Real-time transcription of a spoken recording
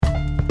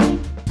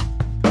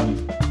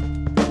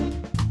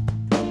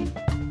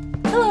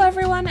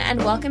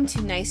and welcome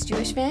to Nice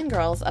Jewish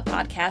Fangirls, a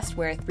podcast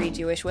where three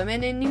Jewish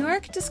women in New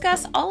York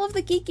discuss all of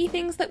the geeky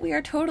things that we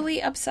are totally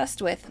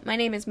obsessed with. My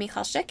name is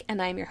Michal Schick,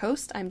 and I am your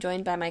host. I'm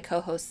joined by my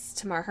co-hosts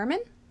Tamar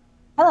Herman.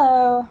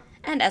 Hello.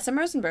 And Essam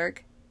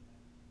Rosenberg.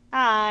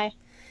 Hi.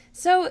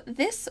 So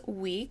this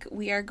week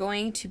we are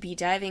going to be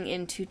diving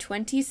into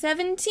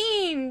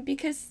 2017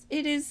 because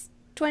it is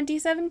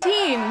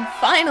 2017,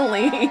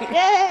 finally!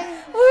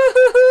 Yay!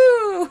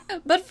 Woohoo!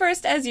 But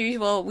first, as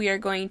usual, we are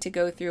going to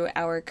go through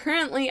our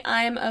Currently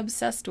I'm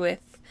Obsessed With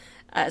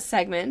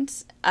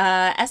segment.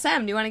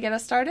 SM, do you want to get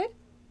us started?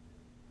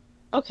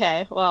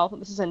 Okay, well,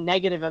 this is a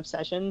negative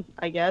obsession,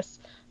 I guess.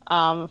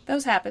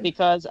 Those happen.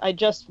 Because I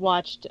just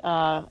watched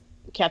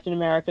Captain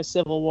America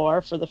Civil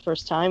War for the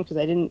first time, because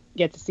I didn't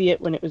get to see it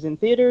when it was in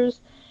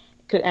theaters.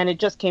 And it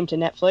just came to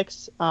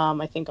Netflix,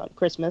 I think on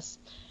Christmas.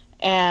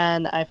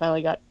 And I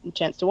finally got a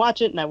chance to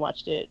watch it, and I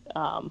watched it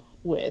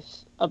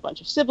with a bunch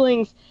of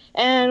siblings.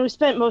 And we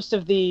spent most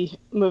of the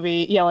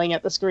movie yelling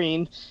at the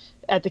screen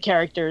at the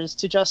characters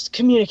to just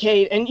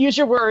communicate and use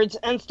your words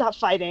and stop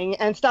fighting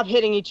and stop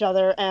hitting each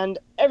other. And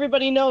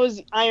everybody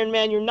knows, Iron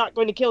Man, you're not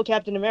going to kill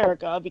Captain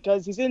America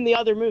because he's in the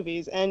other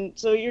movies. And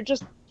so you're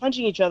just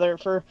punching each other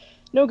for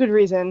no good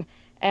reason.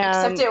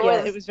 And Except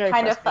it was very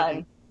kind of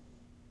fun.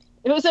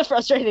 It was a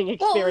frustrating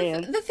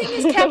experience. Well, the thing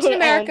is, Captain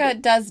America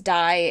does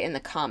die in the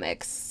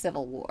comics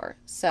Civil War,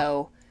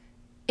 so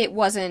it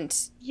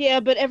wasn't... Yeah,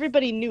 but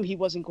everybody knew he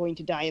wasn't going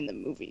to die in the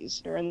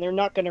movies, and they're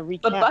not going to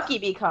recap. But Bucky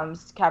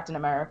becomes Captain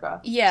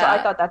America. Yeah. So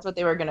I thought that's what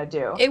they were going to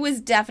do. It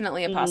was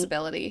definitely a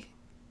possibility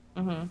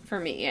for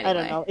me, anyway. I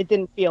don't know. It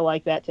didn't feel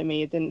like that to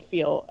me. It didn't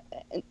feel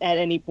at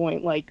any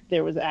point like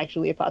there was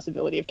actually a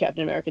possibility of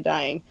Captain America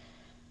dying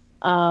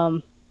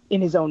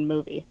in his own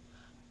movie.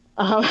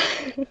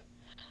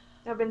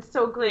 That would have been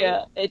so great.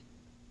 Yeah,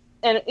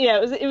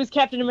 it was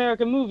Captain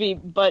America movie,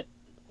 but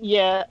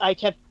yeah, I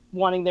kept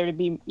wanting there to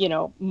be,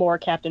 more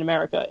Captain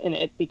America in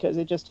it because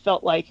it just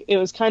felt like it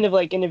was kind of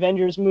like an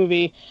Avengers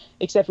movie,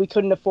 except we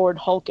couldn't afford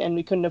Hulk and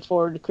we couldn't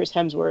afford Chris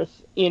Hemsworth,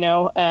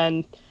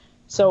 and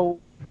so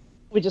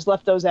we just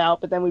left those out,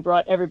 but then we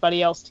brought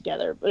everybody else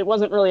together. But it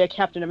wasn't really a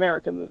Captain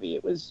America movie.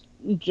 It was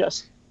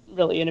just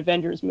really an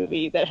Avengers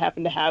movie that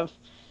happened to have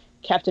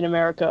Captain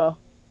America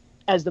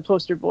as the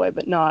poster boy,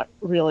 but not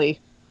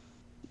really.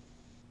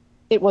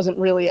 It wasn't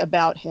really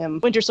about him.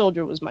 Winter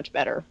Soldier was much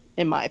better,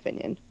 in my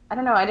opinion. I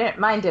don't know. I didn't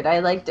mind it. I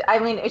liked it. I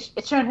mean, it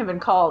shouldn't have been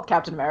called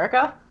Captain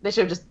America. They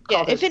should have just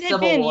called it if it had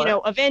Civil been,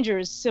 War.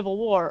 Avengers Civil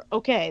War,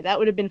 okay, that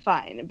would have been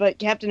fine. But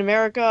Captain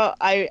America,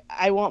 I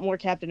want more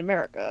Captain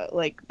America.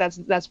 Like,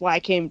 that's why I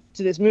came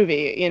to this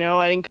movie,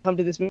 I didn't come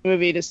to this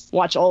movie to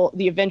watch all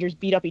the Avengers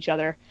beat up each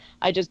other.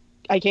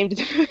 I came to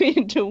the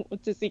movie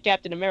to see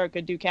Captain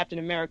America do Captain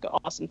America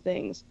awesome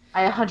things.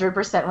 I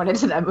 100% went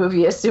into that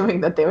movie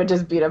assuming that they would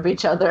just beat up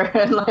each other,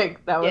 and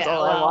that was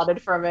all I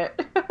wanted from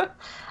it.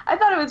 I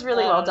thought it was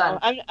really well done.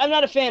 I'm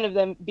not a fan of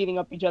them beating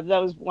up each other.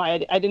 That was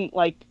why I didn't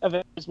like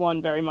Avengers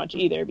 1 very much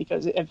either,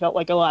 because it felt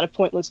like a lot of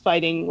pointless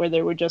fighting where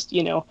there were just,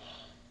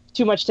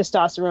 too much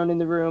testosterone in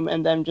the room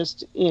and them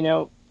just,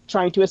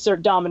 trying to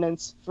assert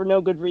dominance for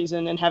no good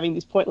reason and having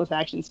these pointless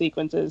action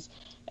sequences.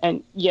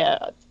 And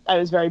yeah, I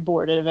was very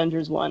bored at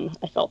Avengers 1.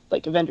 I felt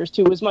like Avengers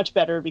 2 was much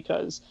better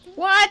because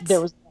there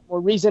was more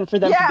reason for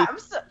them to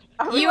be...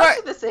 Are we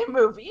watching the same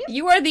movie?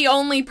 You are the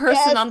only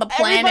person on the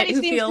planet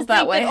who feels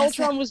that way.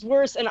 Ultron was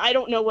worse, and I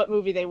don't know what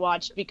movie they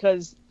watched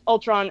because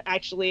Ultron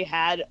actually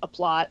had a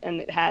plot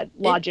and it had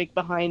logic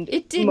behind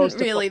it didn't most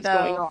of really, what was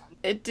going though. on.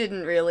 It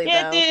didn't really,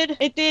 yeah, though.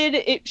 It did.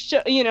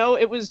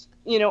 It was,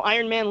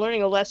 Iron Man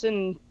learning a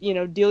lesson,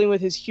 dealing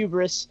with his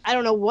hubris. I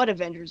don't know what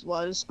Avengers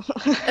was.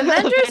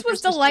 Avengers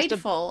was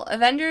delightful.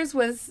 Avengers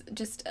was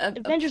just a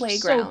Avengers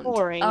playground. Was so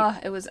boring.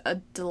 It was a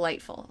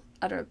delightful.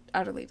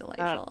 Utterly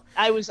delightful.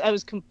 I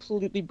was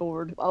completely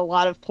bored. A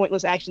lot of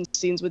pointless action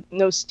scenes with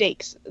no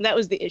stakes. That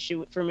was the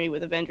issue for me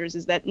with Avengers,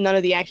 is that none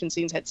of the action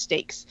scenes had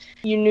stakes.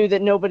 You knew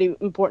that nobody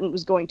important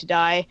was going to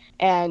die,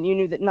 and you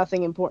knew that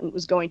nothing important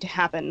was going to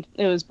happen.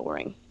 It was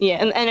boring.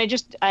 Yeah, and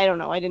I don't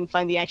know, I didn't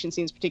find the action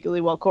scenes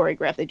particularly well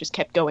choreographed. They just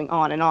kept going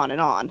on and on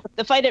and on.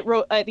 The fight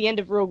at the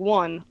end of Rogue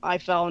One, I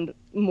found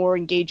more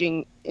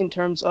engaging in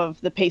terms of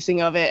the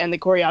pacing of it and the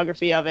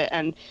choreography of it,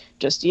 and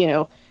just,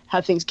 how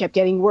things kept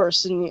getting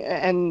worse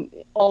and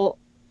all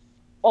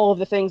of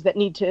the things that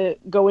need to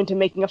go into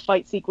making a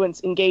fight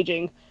sequence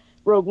engaging.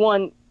 Rogue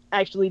One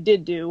actually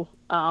did do,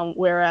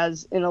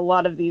 whereas in a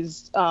lot of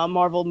these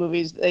Marvel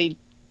movies, the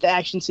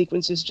action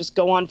sequences just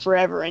go on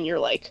forever, and you're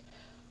like,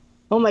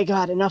 oh my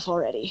god, enough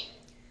already.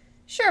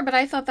 Sure, but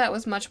I thought that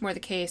was much more the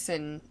case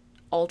in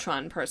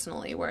Ultron,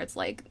 personally, where it's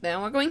like,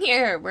 now we're going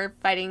here, we're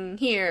fighting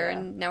here,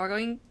 and now we're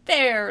going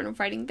there, and we're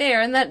fighting there,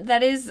 and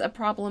that is a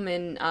problem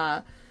in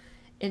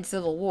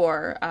Civil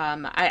War.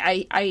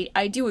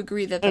 I do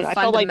agree that the fundamental...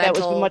 I felt like that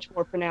was much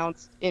more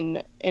pronounced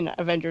in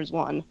Avengers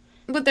 1.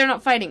 But they're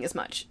not fighting as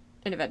much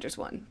in Avengers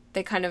 1.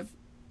 They kind of...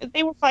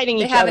 They were fighting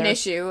each other. They have an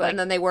issue, and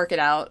then they work it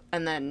out,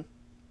 and then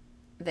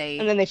they...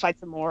 And then they fight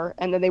some more,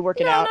 and then they work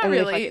it out. No, not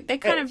really. They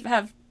kind of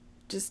have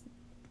just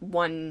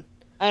one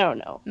I don't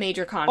know.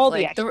 Major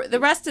conflict. The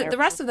rest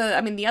of the,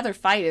 I mean, the other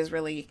fight is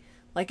really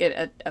like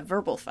a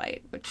verbal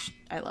fight, which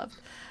I love.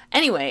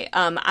 Anyway,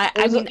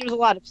 there's a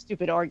lot of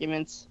stupid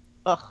arguments.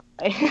 Ugh,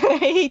 I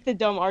hate the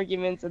dumb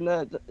arguments, and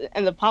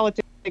the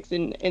politics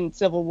in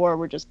Civil War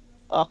were just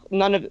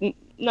none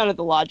of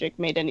the logic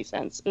made any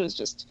sense. It was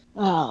just it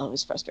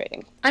was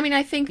frustrating. I mean,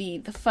 I think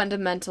the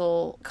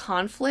fundamental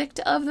conflict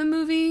of the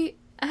movie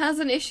has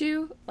an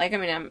issue. Like, I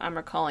mean, I'm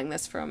recalling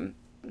this from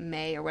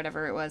May or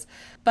whatever it was,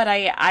 but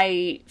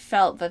I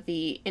felt that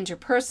the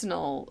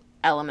interpersonal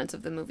elements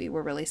of the movie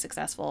were really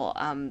successful.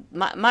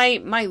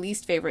 My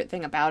least favorite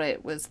thing about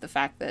it was the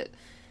fact that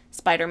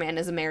Spider-Man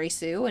is a Mary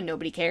Sue and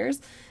nobody cares.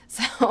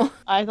 So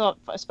I thought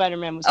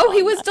Spider-Man was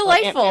he was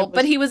delightful,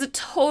 but he was a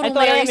total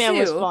Mary Sue.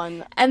 Was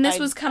fun. And this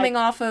was coming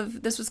off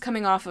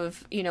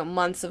of, you know,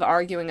 months of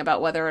arguing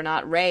about whether or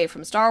not Rey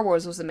from Star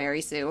Wars was a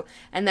Mary Sue,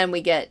 and then we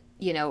get,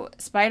 you know,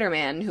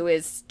 Spider-Man, who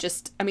is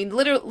just, I mean,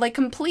 literally, like,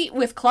 complete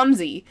with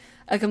clumsy,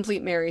 a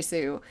complete Mary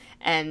Sue,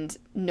 and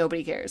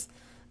nobody cares.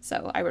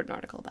 So I wrote an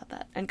article about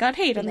that and got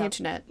hate on the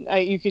internet.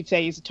 You could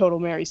say he's a total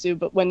Mary Sue,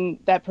 but when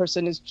that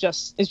person is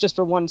just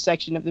for one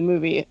section of the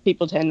movie,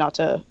 people tend not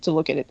to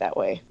look at it that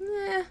way.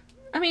 Yeah.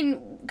 I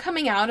mean,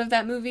 coming out of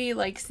that movie,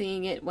 like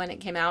seeing it when it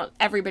came out,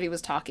 everybody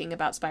was talking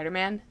about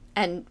Spider-Man,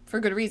 and for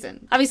good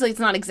reason. Obviously, it's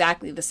not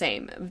exactly the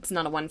same. It's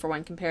not a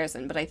one-for-one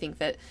comparison, but I think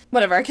that,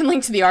 whatever, I can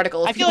link to the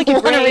article if you want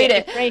to read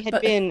it. If Rey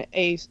had been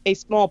a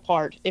small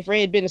part,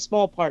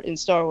 in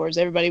Star Wars,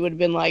 everybody would have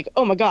been like,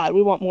 oh my god,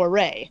 we want more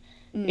Rey.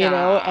 You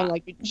know, and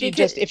like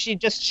if she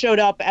just showed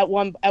up at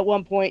one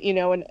point, you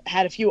know, and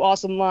had a few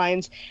awesome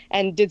lines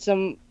and did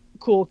some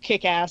cool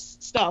kick-ass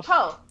stuff,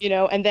 you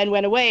know, and then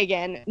went away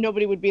again,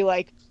 nobody would be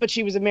like, but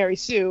she was a Mary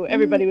Sue.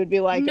 Everybody would be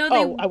like,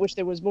 I wish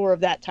there was more of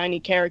that tiny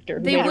character.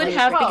 They would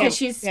have, because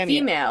she's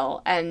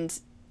female, and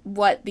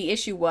what the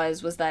issue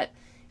was that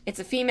it's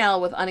a female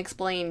with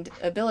unexplained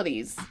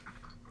abilities,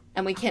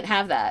 and we can't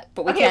have that,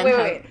 but we can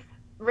have...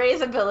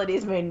 Rey's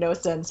abilities made no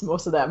sense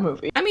most of that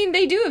movie. I mean,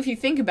 they do if you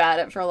think about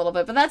it for a little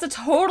bit, but that's a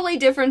totally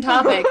different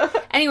topic.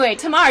 Anyway,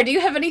 Tamar, do you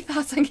have any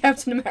thoughts on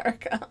Captain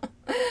America?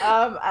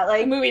 I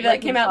like the movie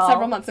that came out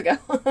several months ago.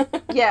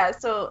 Yeah,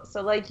 so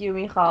like you,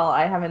 Michal,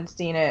 I haven't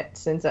seen it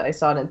since I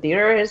saw it in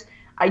theaters.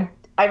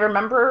 I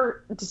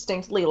remember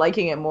distinctly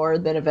liking it more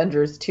than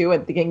Avengers 2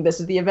 and thinking this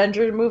is the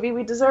Avengers movie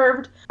we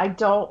deserved. I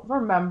don't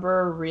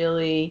remember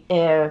really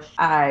if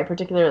I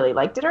particularly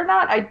liked it or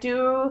not. I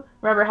do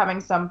remember having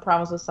some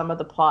problems with some of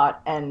the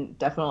plot and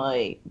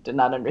definitely did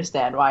not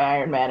understand why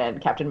Iron Man and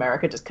Captain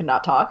America just could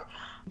not talk.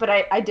 But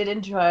I did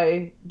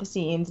enjoy the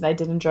scenes, and I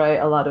did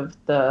enjoy a lot of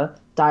the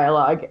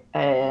dialogue,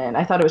 and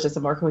I thought it was just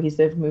a more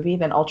cohesive movie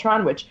than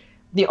Ultron, which...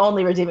 The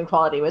only redeeming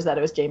quality was that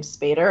it was James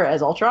Spader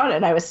as Ultron,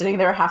 and I was sitting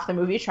there half the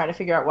movie trying to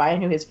figure out why I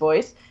knew his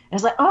voice. And I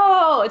was like,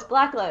 oh, it's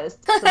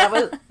Blacklist. So that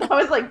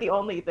was like the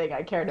only thing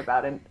I cared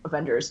about in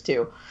Avengers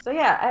 2. So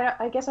yeah,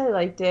 I guess I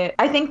liked it.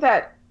 I think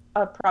that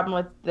a problem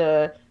with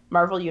the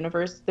Marvel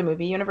universe, the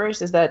movie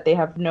universe, is that they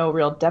have no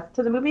real depth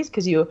to the movies,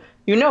 because you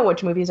know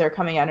which movies are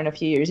coming out in a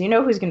few years. You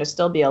know who's going to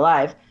still be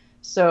alive.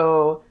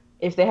 So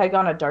if they had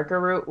gone a darker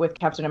route with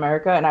Captain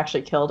America and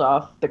actually killed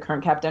off the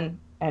current captain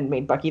and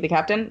made Bucky the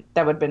captain,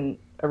 that would have been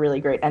a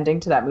really great ending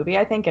to that movie,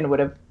 I think, and would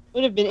have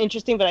been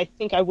interesting, but I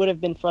think I would have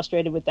been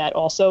frustrated with that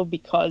also,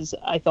 because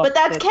I thought but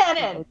that's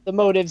canon! You know, the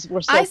motives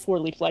were so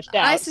poorly fleshed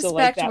out. I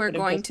suspect we're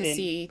going to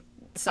see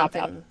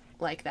something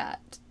like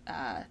that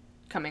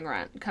coming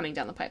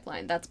down the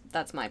pipeline.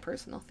 That's my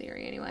personal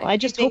theory, anyway. Well, I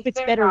just hope it's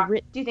better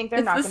written. Do you think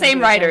they're not It's the same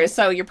writers,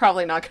 so you're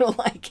probably not going to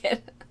like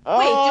it.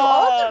 Wait, do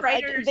all the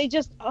writers... They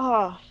just...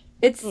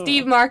 It's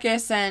Steve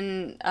Marcus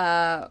and...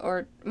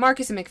 or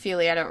Marcus and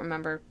McFeely, I don't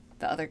remember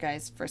the other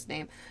guy's first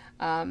name.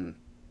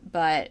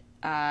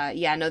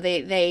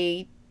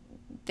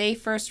 They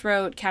first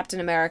wrote Captain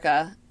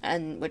America,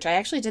 and which I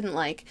actually didn't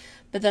like,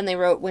 but then they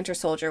wrote Winter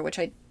Soldier, which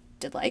I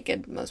did like,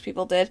 and most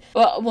people did.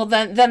 Well,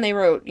 then they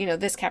wrote, you know,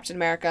 this Captain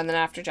America, and then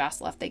after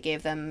Joss left, they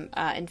gave them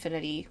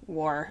Infinity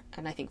War,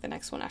 and I think the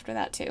next one after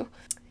that too.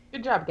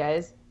 Good job,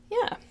 guys.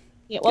 Yeah.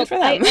 Yeah, well,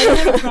 I don't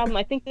have a problem.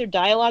 I think their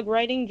dialogue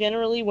writing,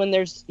 generally, when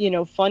there's, you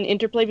know, fun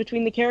interplay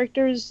between the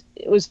characters,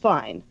 it was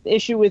fine. The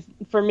issue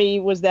for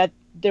me was that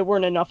there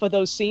weren't enough of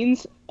those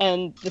scenes,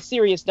 and the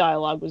serious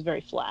dialogue was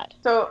very flat.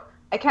 So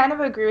I kind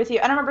of agree with you.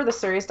 I don't remember the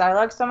serious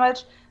dialogue so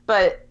much,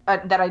 but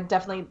that I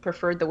definitely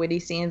preferred the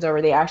witty scenes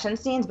over the action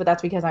scenes, but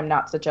that's because I'm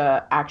not such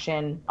a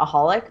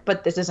action-aholic.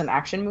 But this is an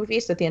action movie,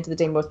 so at the end of the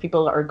day, most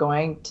people are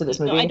going to this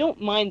movie. No, I don't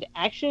mind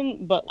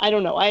action, but I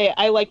don't know.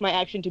 I like my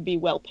action to be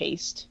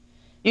well-paced.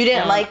 You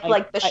didn't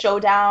like the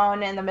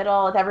showdown in the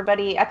middle with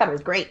everybody? I thought it was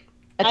great.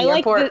 At the I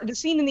like airport. the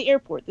scene in the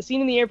airport. The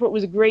scene in the airport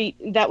was great.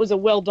 That was a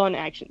well done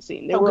action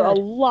scene. There were a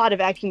lot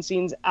of action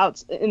scenes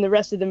out in the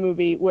rest of the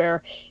movie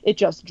where it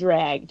just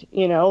dragged,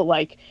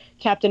 like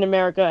Captain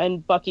America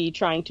and Bucky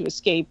trying to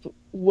escape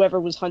whoever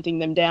was hunting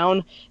them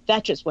down.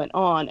 That just went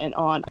on and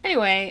on.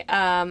 Anyway,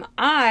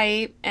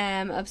 I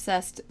am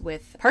obsessed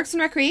with Parks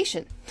and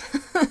Recreation.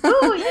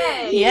 Oh,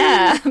 yay!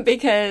 Yeah,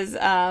 because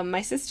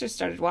my sister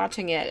started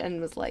watching it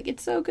and was like,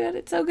 it's so good,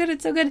 it's so good,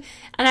 it's so good.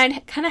 And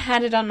I'd kind of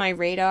had it on my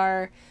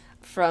radar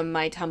from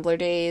my Tumblr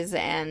days,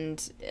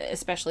 and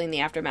especially in the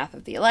aftermath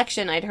of the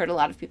election, I'd heard a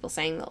lot of people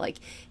saying that, like,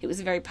 it was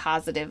a very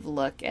positive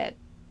look at,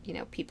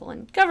 people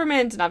in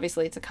government, and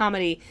obviously it's a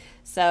comedy.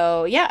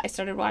 So, yeah, I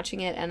started watching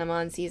it, and I'm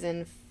on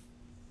season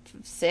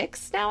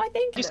 6 now, I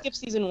think. You skipped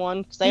season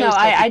 1? No,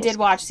 I did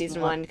watch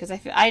season 1, because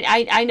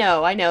I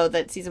know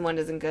that season 1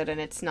 isn't good, and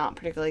it's not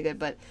particularly good,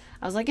 but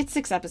I was like, it's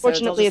 6 episodes.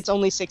 Fortunately, it's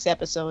only 6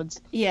 episodes.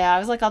 Yeah, I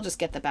was like, I'll just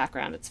get the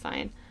background, it's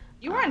fine.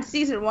 You were on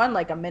season 1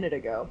 like a minute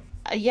ago.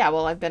 Yeah,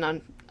 well, I've been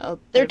on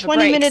they're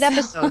 20-minute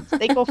episodes.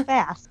 They go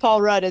fast.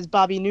 Paul Rudd as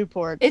Bobby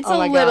Newport. It's a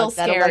little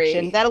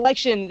scary. That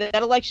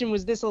election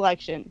was this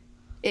election.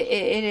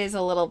 It is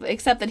a little bit,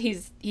 except that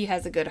he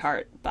has a good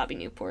heart, Bobby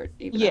Newport,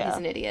 even though he's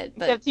an idiot.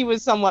 But except he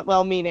was somewhat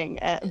well-meaning,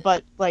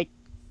 but like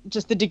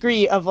just the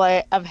degree of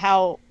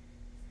how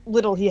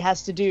little he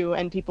has to do,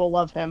 and people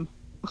love him.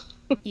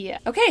 Yeah.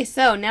 Okay,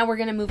 so now we're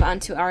going to move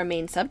on to our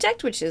main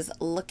subject, which is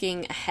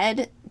looking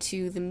ahead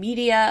to the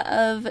media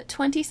of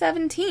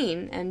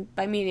 2017. And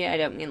by media, I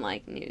don't mean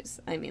like news.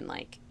 I mean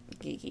like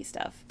geeky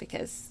stuff,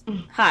 because,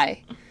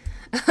 hi.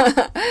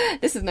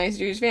 This is Nice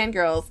Jewish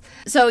Fangirls.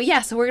 So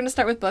we're going to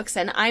start with books,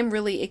 and I'm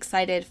really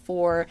excited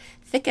for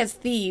Thick as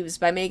Thieves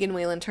by Megan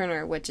Whalen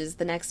Turner, which is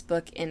the next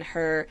book in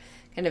her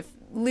kind of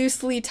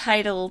loosely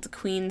titled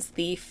Queen's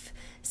Thief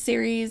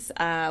series,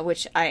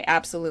 which I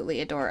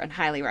absolutely adore and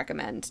highly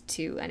recommend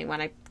to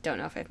anyone. I don't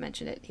know if I've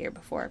mentioned it here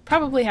before.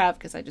 Probably have,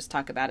 because I just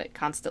talk about it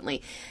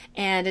constantly.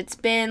 And it's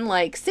been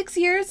like 6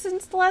 years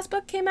since the last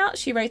book came out.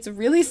 She writes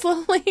really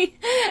slowly,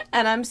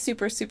 and I'm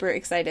super, super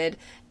excited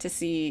to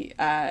see.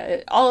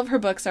 All of her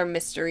books are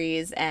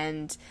mysteries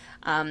and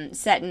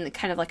set in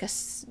kind of like a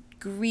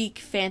Greek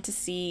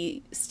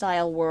fantasy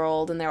style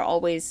world, and they're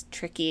always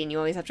tricky, and you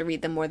always have to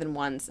read them more than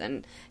once,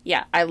 and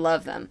yeah, I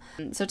love them.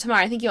 So Tamar,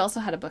 I think you also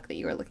had a book that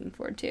you were looking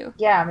forward to.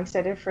 Yeah, I'm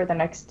excited for the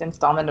next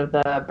installment of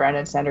the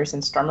Brandon Sanderson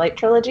Stormlight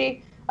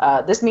trilogy.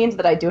 This means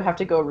that I do have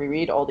to go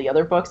reread all the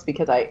other books,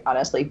 because I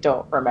honestly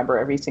don't remember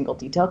every single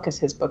detail, because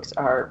his books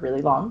are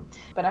really long.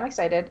 But I'm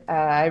excited.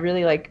 I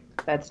really like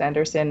that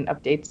Sanderson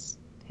updates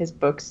his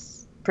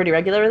books pretty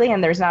regularly,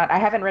 and I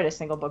haven't read a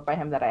single book by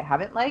him that I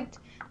haven't liked.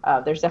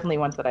 There's definitely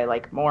ones that I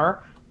like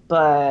more,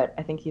 but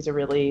I think he's a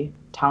really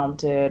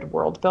talented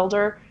world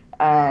builder.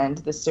 And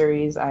this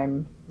series,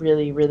 I'm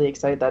really, really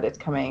excited that it's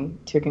coming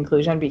to a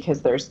conclusion,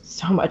 because there's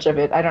so much of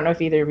it. I don't know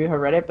if either of you have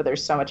read it, but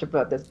there's so much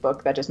about this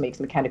book that just makes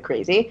me kind of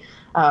crazy,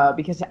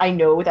 because I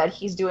know that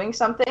he's doing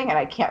something, and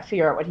I can't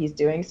figure out what he's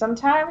doing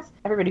sometimes.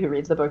 Everybody who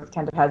reads the book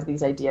kind of has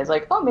these ideas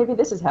like, oh, maybe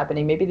this is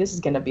happening. Maybe this is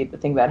going to be the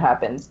thing that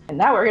happens. And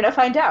now we're going to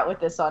find out with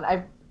this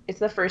one. It's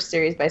the first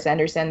series by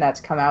Sanderson that's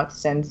come out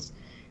since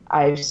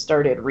I've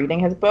started reading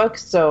his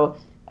books, so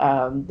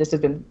this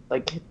has been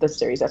like the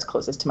series that's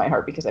closest to my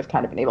heart, because I've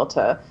kind of been able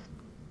to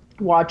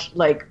watch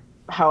like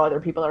how other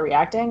people are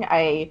reacting.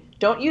 I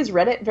don't use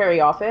Reddit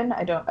very often.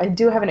 I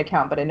do have an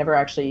account, but I never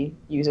actually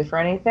use it for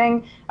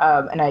anything.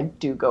 And I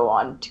do go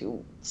on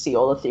to see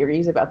all the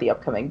theories about the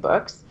upcoming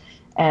books,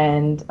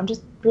 and I'm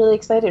just really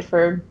excited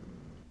for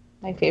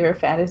one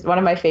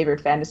of my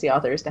favorite fantasy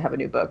authors to have a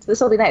new book. So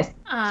this will be nice.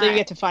 So you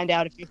get to find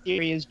out if your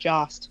theory is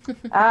Jost.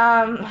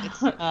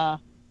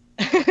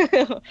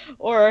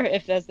 Or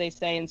if, as they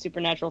say in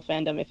Supernatural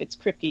fandom, if it's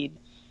Cryptid,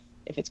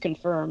 if it's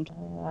confirmed.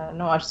 No,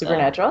 watch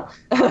Supernatural.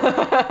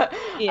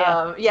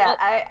 Yeah.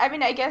 I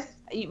mean, I guess.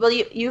 Well,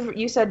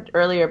 you said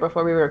earlier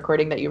before we were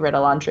recording that you read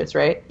Elantris,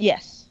 right?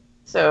 Yes.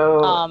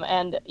 So.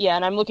 And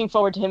I'm looking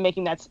forward to him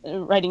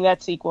writing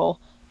that sequel.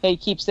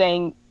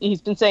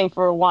 He's been saying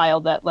for a while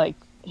that like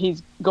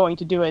he's going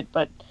to do it,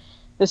 but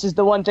this is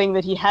the one thing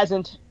that he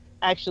hasn't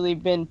actually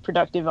been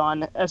productive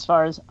on, as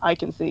far as I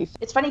can see.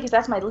 It's funny, because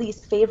that's my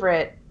least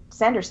favorite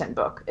Sanderson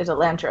book, is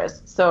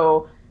Elantris.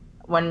 So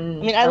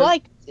I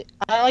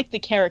like the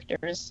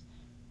characters,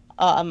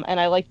 and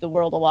I like the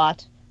world a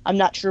lot. I'm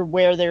not sure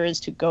where there is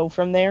to go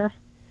from there.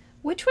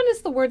 Which one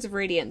is the Words of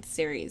Radiance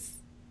series?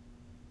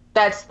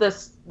 That's the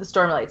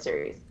Stormlight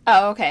series.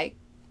 Oh, okay.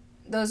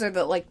 Those are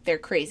they're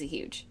crazy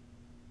huge.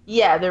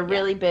 Yeah, they're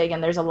really big,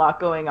 and there's a lot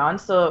going on.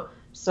 So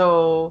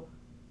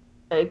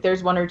like,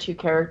 there's one or two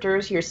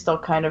characters you're still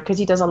kind of, because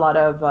he does a lot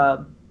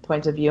of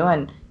points of view,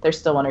 and there's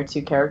still one or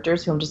two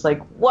characters who I'm just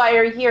like, why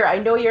are you here? I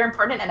know you're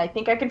important, and I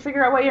think I can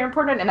figure out why you're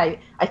important, and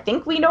I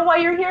think we know why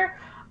you're here,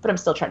 but I'm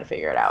still trying to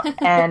figure it out.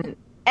 And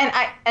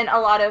a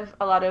lot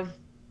of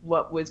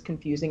what was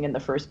confusing in the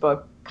first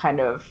book kind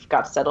of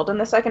got settled in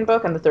the second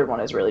book, and the third one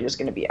is really just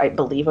going to be, I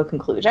believe, a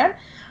conclusion.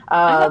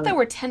 I thought there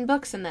were 10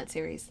 books in that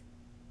series.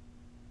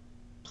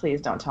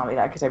 Please don't tell me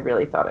that, because I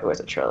really thought it was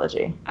a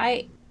trilogy.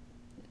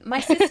 My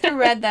sister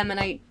read them,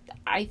 and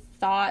I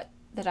thought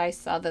that I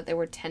saw that there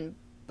were 10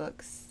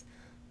 books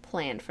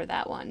planned for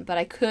that one, but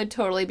I could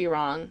totally be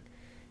wrong,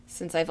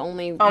 since I've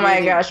only... Oh my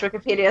gosh,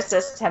 Wikipedia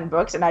says 10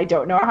 books, and I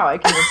don't know how I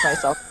convinced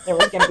myself there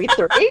was going to be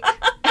 3.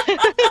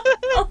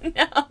 Oh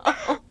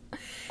no.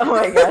 Oh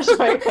my gosh.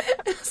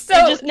 So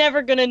You're just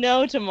never gonna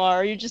know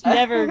tomorrow. You're just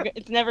never.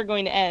 It's never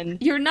going to end.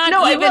 you're not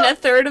even a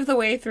third of the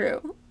way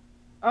through.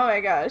 Oh my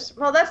gosh.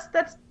 Well, that's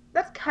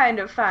kind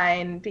of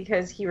fine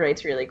because he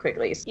writes really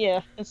quickly.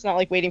 Yeah, it's not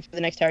like waiting for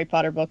the next Harry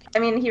Potter book. I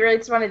mean, he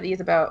writes one of these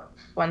about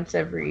once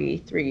every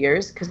 3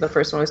 years because the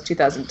first one was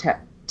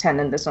 2010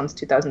 and this one's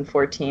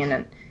 2014,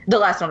 and the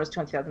last one was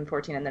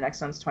 2014 and the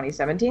next one's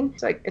 2017.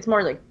 So it's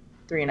more like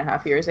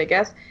 3.5 years, I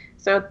guess.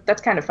 So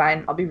that's kind of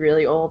fine. I'll be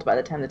really old by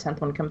the time the 10th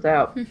one comes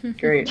out.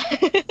 Great.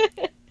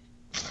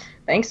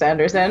 Thanks,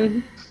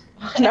 Anderson.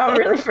 Now I'm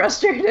really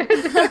frustrated.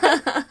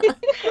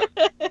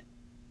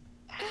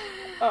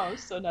 Oh, I'm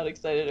so not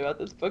excited about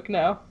this book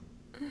now.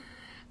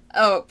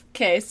 Oh,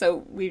 okay,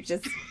 so we've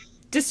just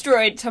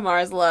destroyed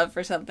Tamar's love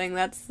for something.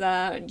 That's,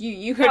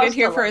 you heard it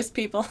here first,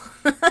 people.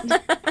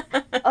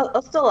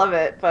 I'll still love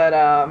it, but,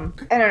 I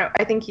don't know.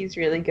 I think he's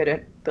really good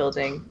at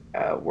building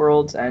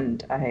worlds,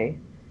 and I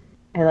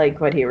like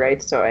what he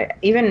writes, so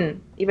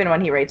even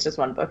when he writes just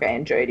one book, I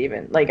enjoyed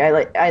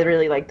I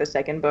really liked the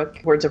second book,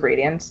 Words of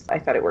Radiance. I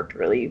thought it worked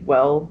really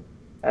well,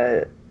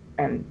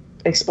 and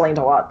explained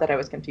a lot that I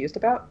was confused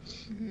about.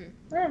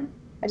 Mm-hmm.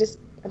 I just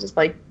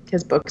like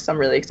his books. I'm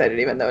really excited,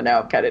 even though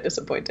now I'm kind of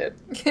disappointed.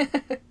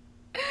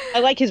 I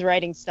like his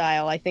writing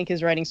style. I think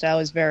his writing style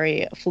is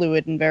very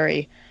fluid and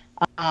very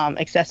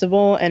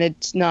accessible, and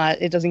it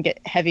doesn't get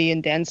heavy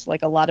and dense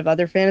like a lot of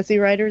other fantasy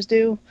writers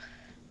do.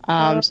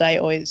 So I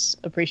always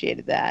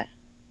appreciated that.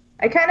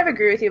 I kind of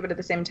agree with you, but at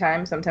the same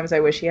time, sometimes I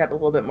wish he had a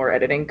little bit more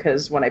editing,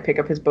 because when I pick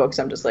up his books,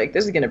 I'm just like,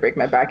 this is going to break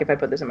my back if I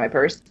put this in my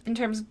purse. In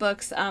terms of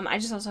books, I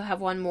just also have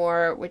one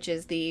more, which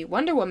is the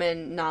Wonder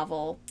Woman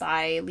novel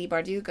by Leigh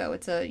Bardugo.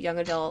 It's a young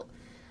adult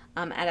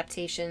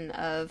adaptation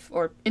of,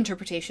 or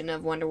interpretation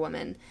of, Wonder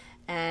Woman.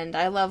 And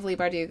I love Leigh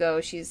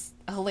Bardugo. She's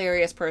a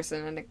hilarious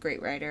person and a great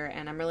writer,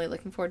 and I'm really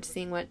looking forward to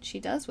seeing what she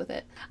does with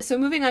it. So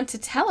moving on to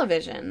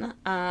television,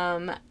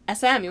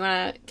 SM, you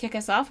want to kick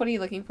us off? What are you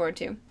looking forward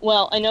to?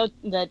 Well, I know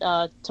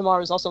that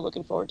Tamara is also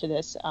looking forward to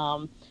this.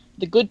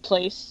 The Good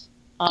Place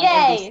on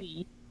Yay!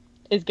 NBC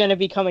is going to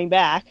be coming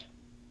back.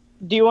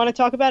 Do you want to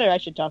talk about it, or I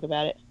should talk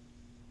about it?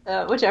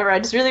 Whichever. I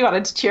just really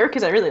wanted to cheer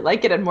because I really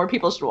like it, and more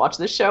people should watch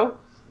this show.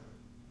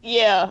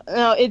 Yeah,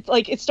 no,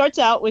 it starts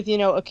out with,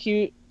 a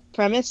cute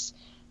premise,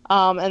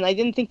 and I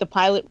didn't think the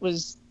pilot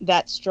was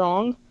that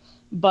strong,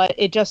 but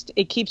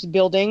it keeps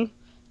building.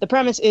 The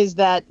premise is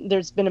that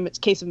there's been a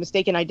case of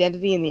mistaken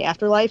identity in the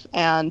afterlife,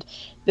 and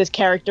this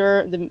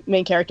character, the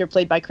main character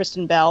played by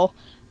Kristen Bell,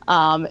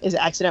 is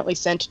accidentally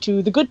sent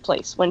to the good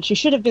place when she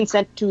should have been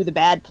sent to the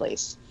bad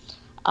place.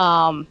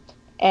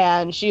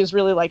 And she is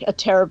really like a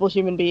terrible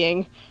human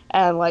being,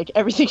 and like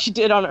everything she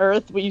did on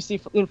Earth, what you see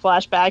in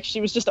flashbacks,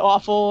 she was just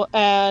awful.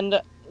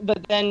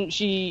 But then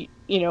she,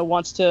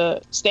 wants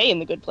to stay in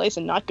the good place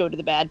and not go to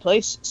the bad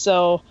place.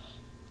 So,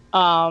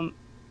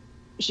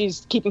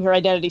 she's keeping her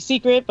identity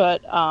secret,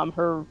 but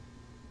her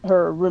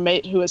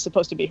roommate, who is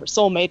supposed to be her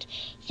soulmate,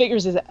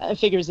 figures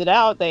it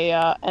out.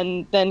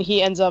 And then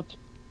he ends up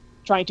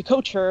trying to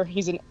coach her.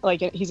 He's an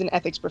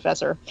ethics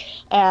professor,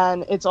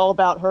 and it's all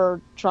about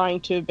her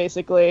trying to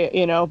basically,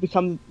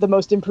 become the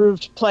most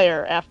improved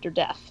player after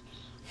death.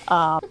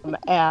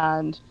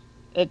 And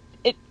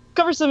it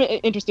covers some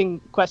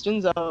interesting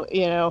questions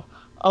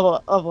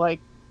of like,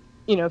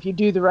 if you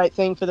do the right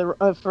thing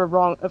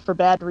for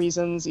bad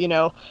reasons,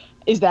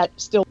 is that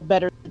still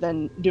better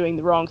than doing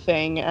the wrong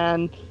thing?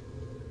 And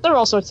there are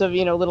all sorts of,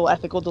 little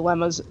ethical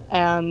dilemmas,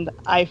 and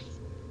I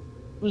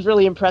was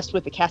really impressed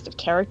with the cast of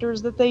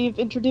characters that they've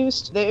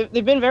introduced.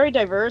 They've been very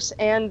diverse,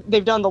 and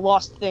they've done the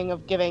Lost thing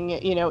of giving,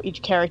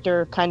 each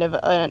character kind of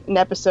an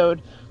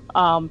episode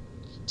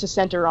to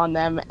center on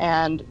them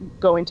and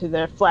go into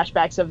the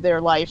flashbacks of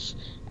their life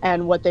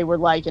and what they were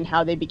like and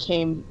how they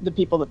became the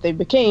people that they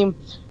became.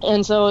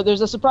 And so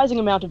there's a surprising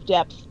amount of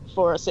depth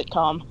for a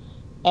sitcom,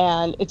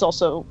 and it's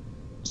also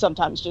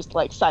sometimes just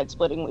like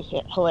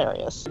side-splittingly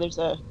hilarious. There's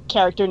a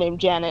character named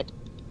Janet,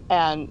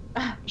 and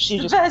she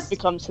just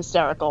becomes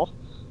hysterical.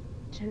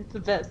 Janet's the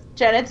best.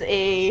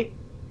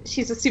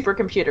 She's a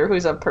supercomputer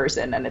who's a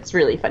person, and it's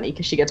really funny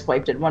because she gets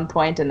wiped at one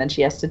point, and then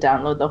she has to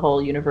download the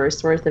whole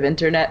universe worth of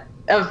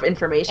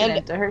information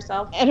into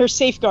herself. And her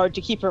safeguard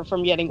to keep her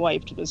from getting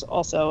wiped was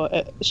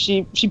also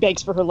she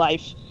begs for her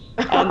life.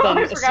 And then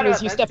as soon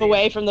as you step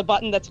away from the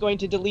button that's going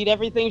to delete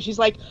everything, she's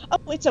like, oh,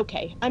 it's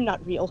okay. I'm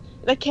not real.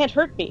 That can't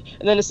hurt me.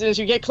 And then as soon as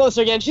you get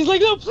closer again, she's like,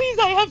 no, please,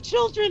 I have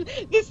children.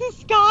 This is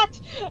Scott.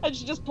 And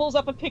she just pulls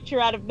up a picture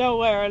out of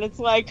nowhere, and it's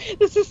like,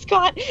 this is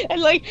Scott. And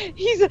like,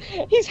 he's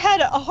had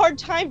a hard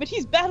time, but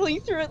he's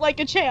battling through it like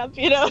a champ,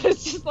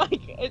 It's just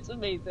like, it's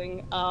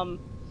amazing.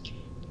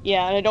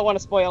 Yeah, and I don't want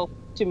to spoil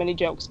too many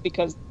jokes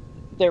because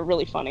they're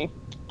really funny.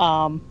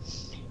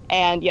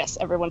 And yes,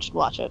 everyone should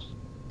watch it.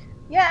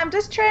 Yeah, I'm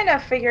just trying to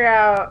figure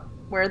out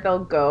where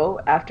they'll go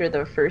after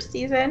the first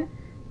season.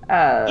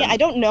 Yeah, I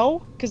don't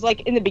know, because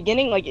like in the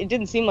beginning, like it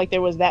didn't seem like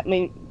there was that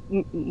many.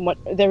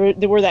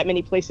 There were that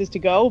many places to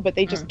go, but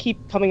they just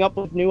keep coming up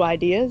with new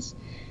ideas.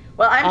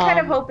 Well, I'm kind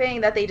of hoping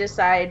that they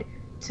decide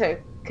to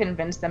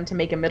convince them to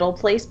make a middle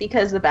place,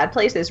 because the bad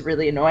place is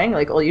really annoying.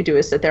 Like, all you do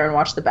is sit there and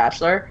watch The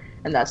Bachelor,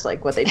 and that's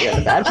like what they do in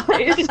the bad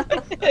place.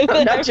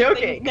 I'm not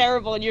joking.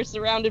 Terrible, and you're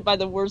surrounded by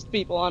the worst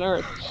people on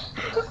earth.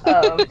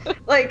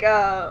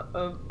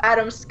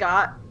 Adam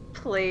Scott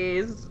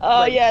plays.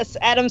 Oh yes,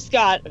 Adam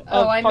Scott.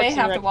 I may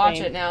have to watch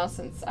it now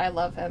since I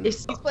love him.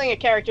 He's playing a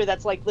character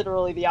that's like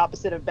literally the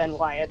opposite of Ben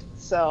Wyatt.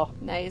 So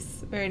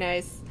nice, very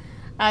nice.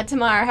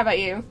 Tamar, how about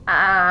you?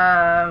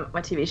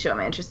 What TV show am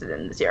I interested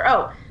in this year?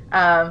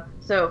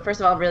 So first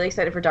of all, I'm really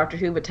excited for Doctor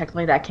Who, but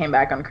technically that came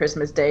back on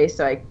Christmas Day,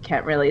 so I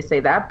can't really say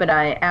that. But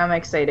I am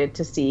excited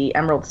to see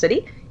Emerald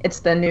City.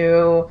 It's the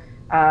new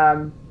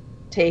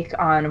take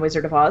on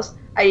Wizard of Oz.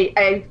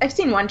 I've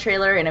seen one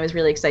trailer and I was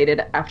really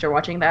excited after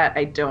watching that.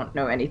 I don't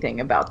know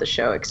anything about the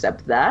show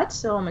except that,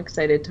 so I'm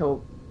excited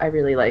to. I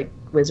really like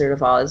Wizard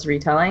of Oz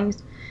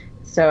retellings,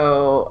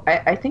 so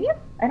I think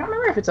I don't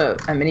remember if it's a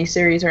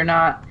miniseries or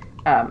not.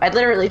 I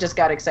literally just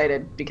got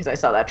excited because I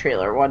saw that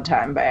trailer one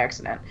time by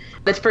accident.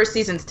 The first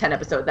season's 10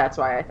 episodes, that's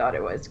why I thought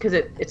it was, because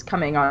it's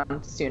coming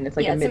on soon. It's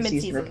like a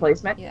mid-season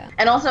replacement. Yeah.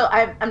 And also,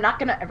 I'm not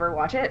going to ever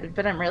watch it,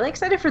 but I'm really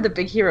excited for the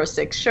Big Hero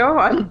 6 show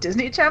on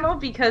Disney Channel,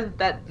 because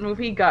that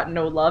movie got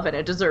no love and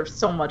it deserves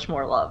so much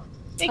more love.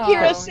 Big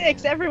Hero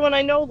 6, everyone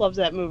I know loves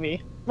that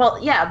movie. Well,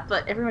 yeah,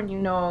 but everyone you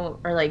know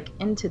are like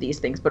into these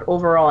things, but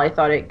overall I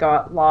thought it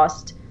got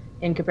lost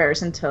in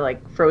comparison to,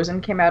 like,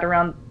 Frozen came out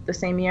around the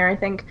same year, I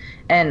think.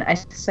 And I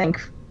think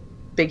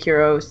Big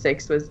Hero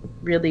 6 was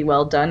really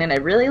well done. And I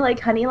really like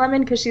Honey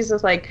Lemon, because she's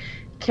this, like,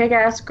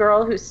 kick-ass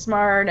girl who's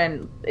smart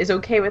and is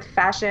okay with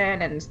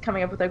fashion and is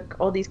coming up with, like,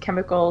 all these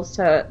chemicals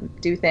to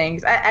do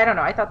things. I don't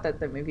know. I thought that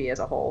the movie as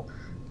a whole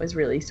was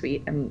really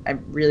sweet. And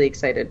I'm really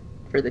excited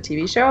for the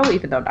TV show,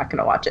 even though I'm not going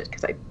to watch it,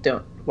 because I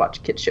don't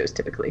watch kids shows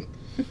typically.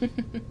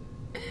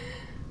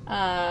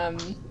 Well,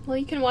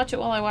 you can watch it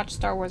while I watch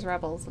Star Wars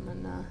Rebels, and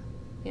then,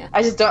 yeah.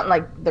 I just don't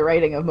like the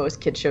writing of most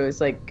kid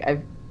shows. Like,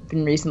 I've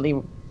been recently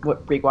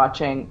I've been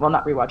watching the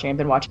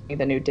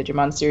new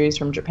Digimon series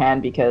from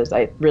Japan, because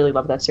I really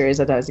loved that series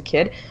as I was a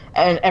kid.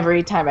 And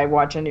every time I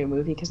watch a new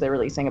movie, because they're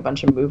releasing a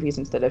bunch of movies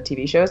instead of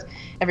TV shows,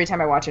 every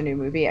time I watch a new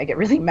movie, I get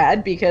really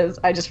mad because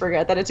I just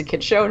forget that it's a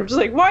kid show. And I'm just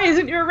like, why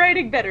isn't your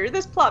writing better?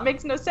 This plot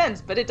makes no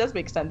sense. But it does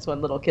make sense when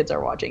little kids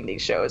are watching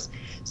these shows.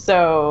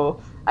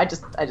 So I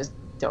just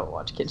don't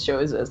watch kid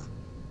shows as...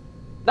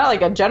 Not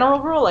like a general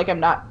rule, like I'm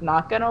not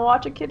gonna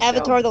watch a kid show.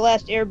 Avatar: The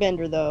Last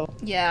Airbender, though.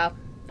 Yeah,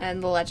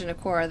 and The Legend of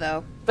Korra,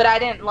 though. But I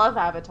didn't love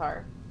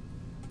Avatar.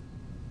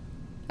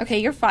 Okay,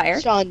 you're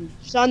fired. Shun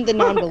the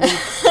non-believer.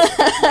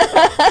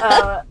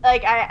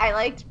 I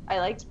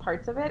liked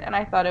parts of it, and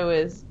I thought it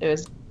was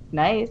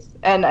nice,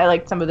 and I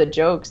liked some of the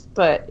jokes,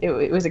 but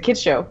it was a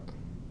kids show.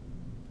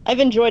 I've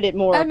enjoyed it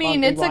more. I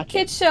mean, it's a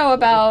kid show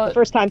about... The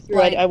first time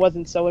through, I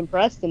wasn't so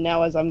impressed, and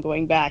now as I'm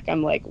going back,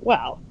 I'm like,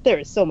 wow, there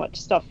is so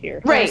much stuff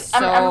here. Right.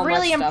 I'm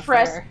really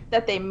impressed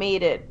that they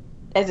made it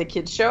as a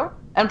kid's show.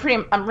 I'm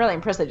really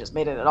impressed they just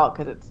made it at all,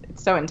 because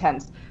it's so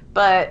intense.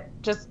 But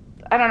just,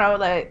 I don't know,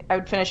 like, I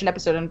would finish an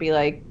episode and be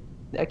like,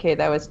 okay,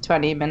 that was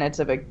 20 minutes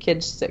of a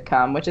kid's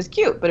sitcom, which is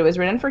cute, but it was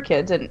written for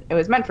kids, and it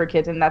was meant for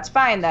kids, and that's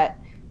fine that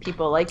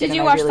people like it. Did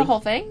you watch the whole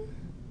thing?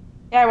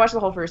 Yeah, I watched the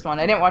whole first one.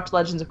 I didn't watch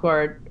Legends of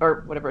Korra,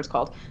 or whatever it's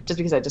called, just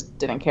because I just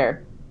didn't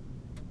care.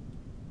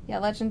 Yeah,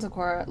 Legend of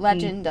Korra.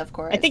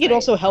 I think it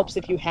also helps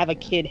if you have a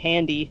kid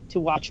handy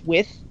to watch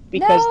with,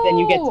 because then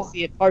you get to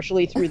see it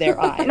partially through their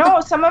eyes.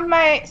 No, some of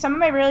my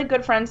really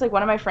good friends, like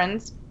one of my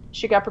friends,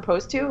 she got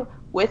proposed to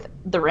with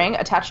the ring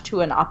attached to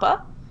an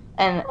appa,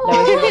 and that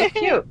was really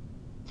cute.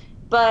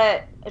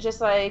 But just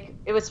like,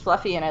 it was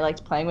fluffy, and I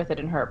liked playing with it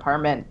in her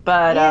apartment.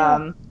 But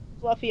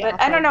fluffy. But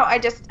I don't know.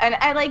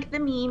 I like the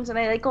memes, and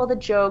I like all the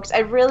jokes. I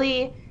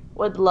really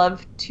would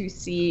love to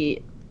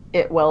see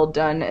it well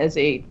done as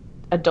a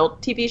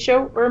adult TV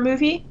show or a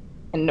movie.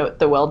 And note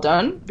the well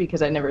done,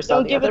 because I never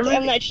saw the other movie. Don't give it to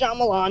M. Night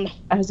Shyamalan.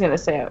 I was gonna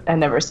say I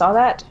never saw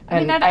that. I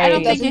mean, I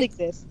don't think it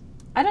exist.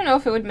 I don't know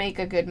if it would make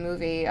a good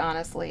movie,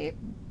 honestly.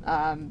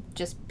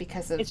 Just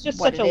because of it's just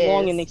what such a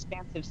long and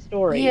expansive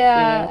story.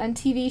 Yeah, you know? And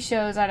TV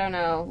shows, I don't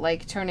know,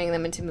 like turning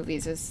them into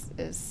movies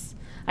is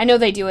I know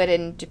they do it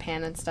in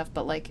Japan and stuff,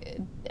 but like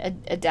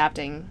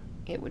adapting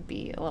it would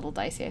be a little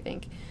dicey, I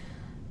think.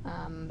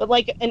 But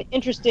like an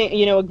interesting,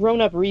 a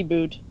grown-up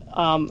reboot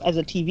as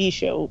a TV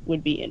show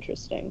would be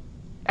interesting.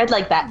 I'd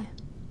like that.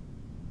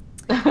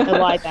 A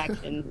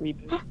live-action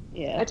reboot.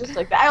 Yeah. I just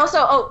like that. I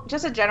also,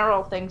 just a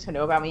general thing to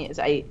know about me is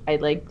I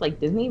like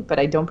Disney, but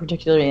I don't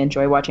particularly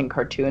enjoy watching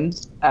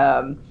cartoons.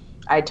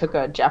 I took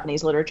a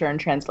Japanese literature and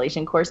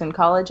translation course in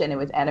college, and it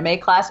was anime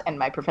class, and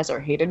my professor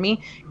hated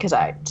me because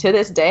to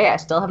this day, I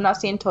still have not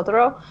seen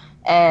Totoro,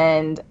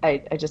 and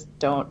I just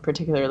don't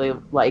particularly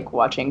like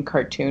watching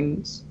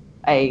cartoons.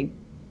 I'm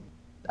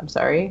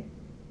sorry.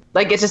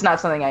 Like, it's just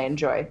not something I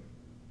enjoy.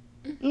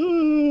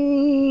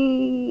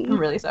 I'm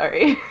really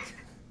sorry.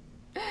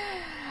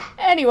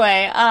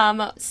 Anyway,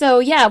 so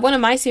yeah, one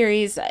of my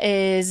series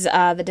is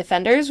The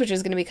Defenders, which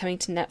is going to be coming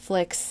to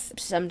Netflix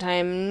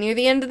sometime near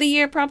the end of the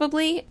year,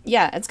 probably.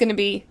 Yeah, it's going to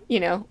be,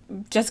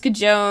 Jessica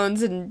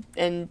Jones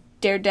and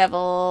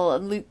Daredevil,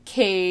 and Luke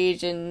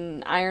Cage,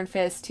 and Iron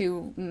Fist,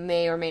 who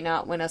may or may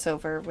not win us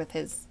over with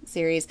his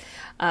series.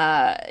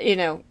 All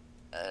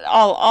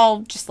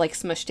just like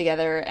smushed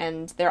together,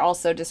 and they're all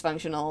so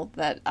dysfunctional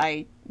that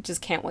I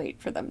just can't wait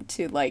for them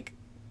to like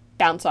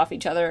bounce off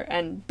each other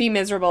and be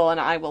miserable, and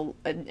I will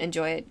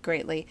enjoy it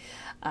greatly.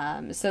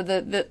 So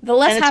the less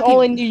and it's happy,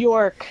 all in New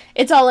York.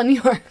 It's all in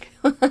New York.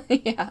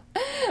 Yeah.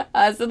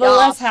 So the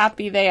less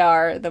happy they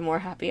are, the more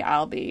happy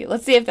I'll be.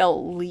 Let's see if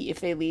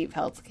they leave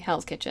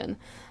Hell's Kitchen.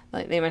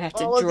 Like they might have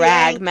to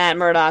drag Matt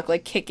Murdock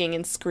like kicking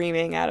and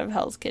screaming out of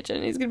Hell's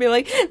Kitchen. He's gonna be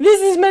like,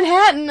 "This is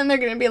Manhattan," and they're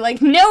gonna be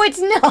like, "No, it's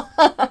not."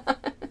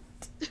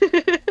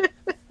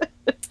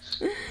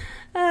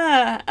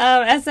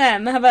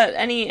 SM. How about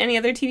any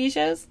other TV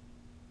shows?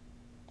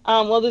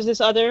 Well, there's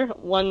this other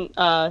one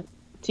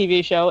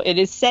TV show. It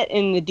is set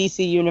in the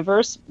DC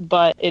universe,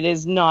 but it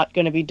is not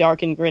going to be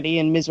dark and gritty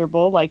and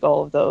miserable like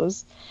all of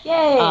those.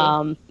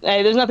 Yay!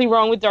 There's nothing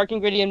wrong with dark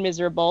and gritty and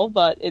miserable,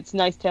 but it's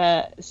nice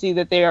to see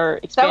that they are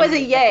expanding. That was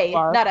a yay,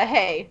 not a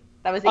hey.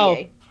 That was a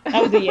yay.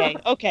 That was a yay.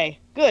 Okay,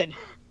 good.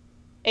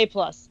 A+.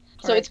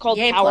 So it's called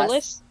Yay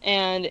Powerless,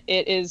 and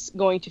it is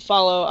going to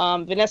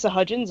follow Vanessa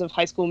Hudgens of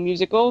High School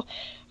Musical,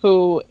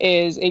 who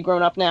is a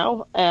grown-up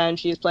now, and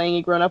she is playing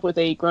a grown-up with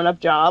a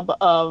grown-up job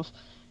of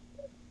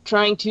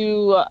trying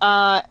to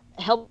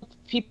help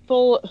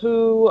people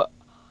who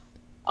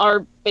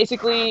are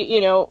basically,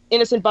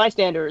 innocent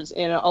bystanders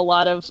in a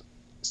lot of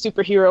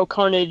superhero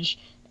carnage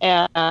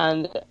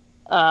and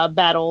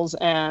battles,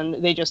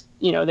 and they just,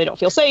 they don't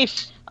feel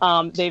safe.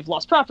 They've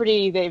lost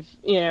property.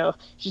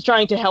 She's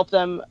trying to help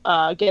them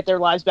get their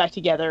lives back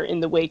together in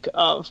the wake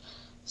of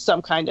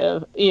some kind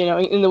of,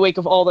 in the wake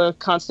of all the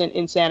constant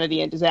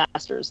insanity and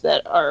disasters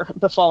that are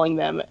befalling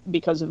them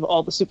because of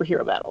all the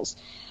superhero battles.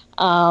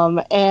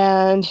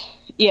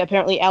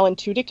 Apparently Alan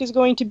Tudyk is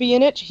going to be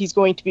in it. He's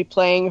going to be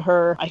playing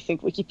her. I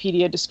think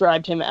Wikipedia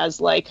described him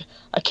as like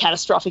a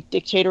catastrophic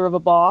dictator of a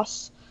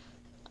boss.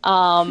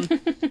 And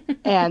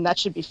that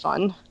should be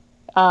fun.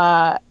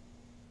 A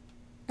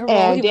role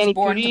and he Danny was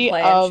born Pudi to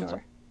play, of...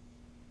 I'm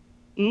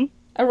sure.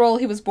 A role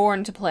he was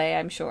born to play,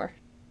 I'm sure.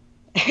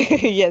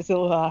 Yes,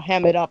 he'll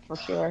ham it up for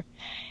sure.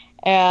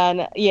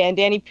 And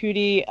Danny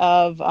Pudi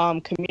of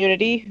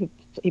Community,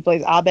 he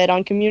plays Abed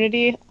on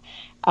Community,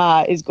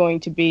 is going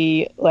to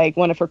be like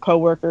one of her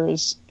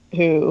coworkers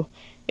who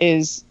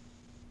is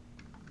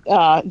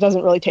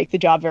doesn't really take the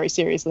job very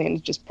seriously and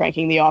is just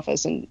pranking the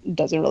office and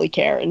doesn't really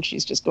care. And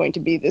she's just going to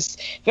be this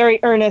very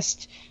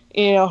earnest,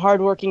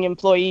 hardworking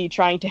employee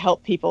trying to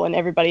help people, and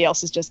everybody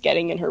else is just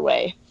getting in her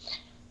way.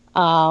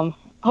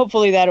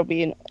 Hopefully that'll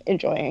be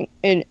enjoyable.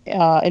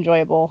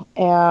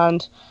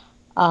 And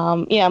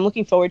I'm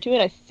looking forward to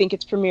it. I think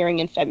it's premiering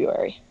in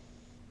February.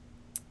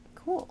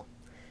 Cool.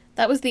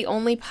 That was the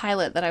only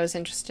pilot that I was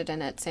interested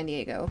in at San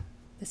Diego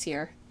this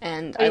year,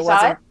 and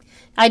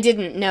I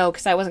didn't know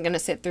because I wasn't going to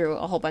sit through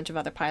a whole bunch of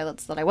other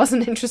pilots that I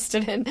wasn't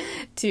interested in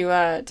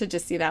to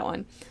just see that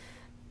one.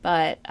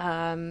 But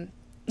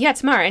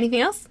Tamara,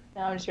 anything else?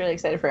 No, I'm just really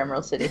excited for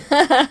Emerald City.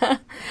 So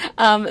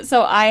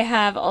I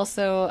have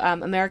also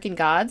American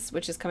Gods,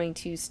 which is coming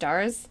to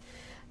Stars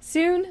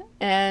soon,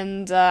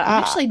 and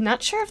I'm actually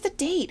not sure of the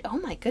date. Oh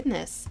my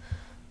goodness,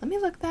 let me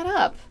look that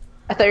up.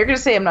 I thought you were going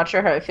to say I'm not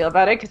sure how I feel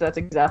about it, because that's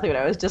exactly what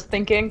I was just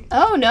thinking.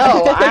 Oh, no.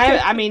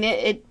 I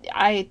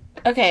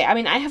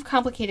have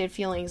complicated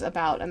feelings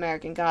about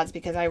American Gods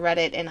because I read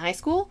it in high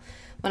school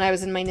when I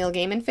was in my Neil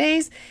Gaiman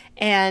phase,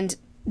 and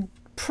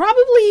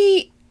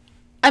probably,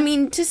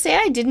 to say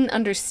I didn't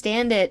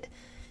understand it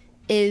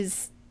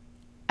is,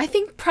 I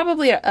think,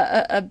 probably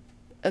a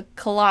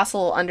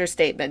colossal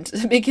understatement,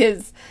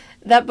 because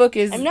that book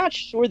is... I'm not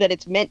sure that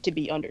it's meant to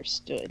be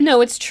understood. No,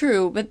 it's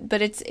true,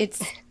 but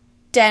it's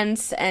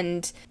dense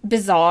and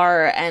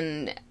bizarre,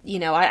 and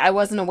I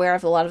wasn't aware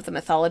of a lot of the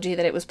mythology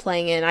that it was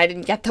playing in. I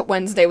didn't get that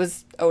Wednesday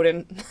was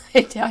Odin.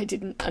 I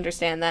didn't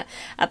understand that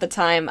at the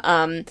time,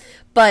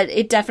 but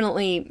it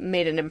definitely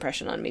made an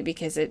impression on me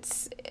because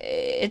it's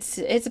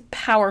a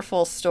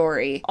powerful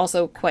story,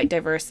 also quite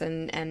diverse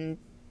and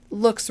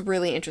looks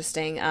really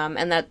interesting,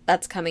 and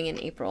that's coming in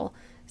April,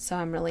 so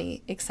I'm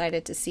really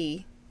excited to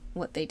see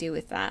what they do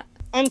with that.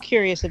 I'm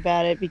curious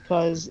about it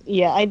because,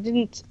 I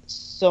didn't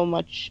so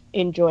much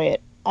enjoy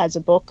it as a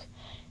book.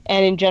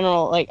 And in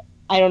general,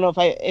 I don't know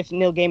if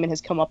Neil Gaiman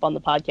has come up on the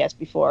podcast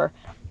before,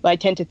 but I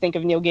tend to think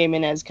of Neil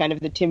Gaiman as kind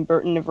of the Tim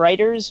Burton of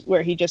writers,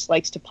 where he just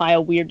likes to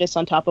pile weirdness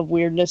on top of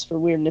weirdness for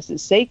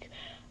weirdness' sake.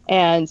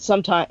 And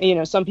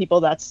sometimes, some people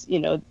that's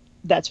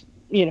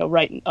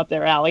right up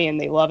their alley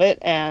and they love it.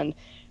 And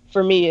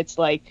for me, it's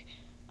like,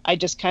 I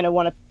just kind of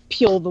want to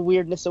peel the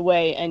weirdness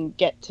away and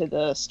get to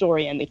the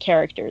story and the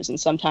characters, and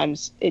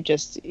sometimes it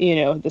just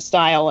the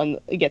style and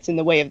it gets in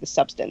the way of the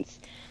substance.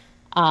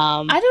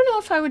 I don't know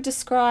if I would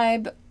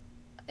describe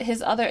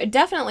his other,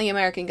 definitely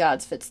American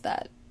Gods fits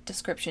that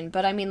description,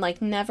 but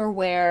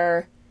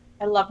Neverwhere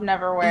I love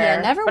Neverwhere.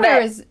 Yeah,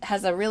 Neverwhere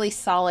has a really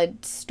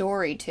solid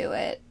story to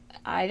it.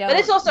 I don't. But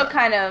it's also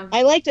kind of.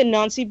 I liked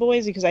Anansi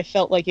Boys because I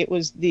felt like it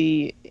was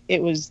the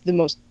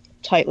most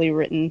tightly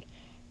written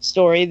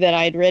story that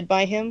I'd read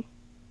by him.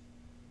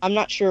 I'm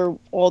not sure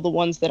all the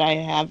ones that I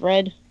have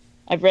read.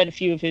 I've read a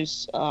few of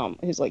his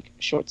like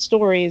short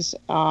stories,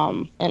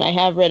 and I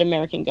have read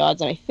American Gods,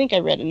 and I think I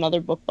read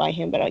another book by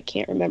him, but I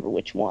can't remember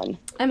which one.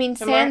 I mean,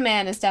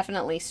 Sandman is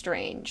definitely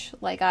strange.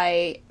 Like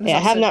I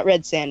have not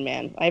read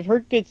Sandman. I've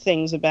heard good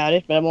things about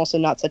it, but I'm also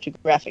not such a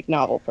graphic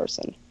novel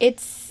person.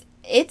 It's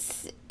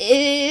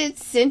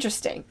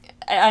interesting.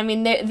 I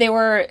mean,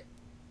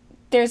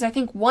 there's I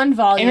think one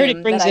volume. I heard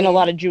it brings in a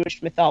lot of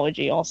Jewish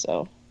mythology,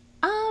 also.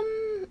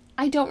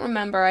 I don't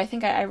remember. I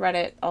think I read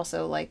it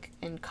also like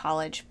in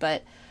college,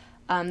 but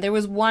there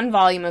was one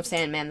volume of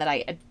Sandman that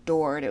I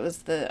adored. It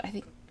was I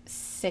think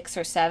 6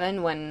 or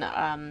 7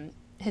 when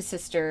his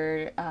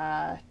sister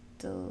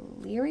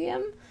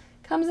Delirium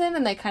comes in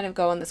and they kind of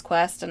go on this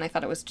quest, and I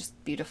thought it was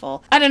just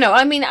beautiful. I don't know.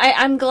 I mean,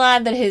 I'm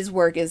glad that his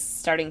work is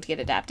starting to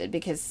get adapted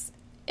because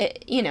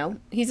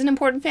he's an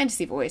important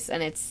fantasy voice,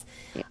 and it's.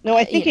 No,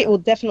 I think it will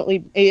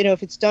definitely.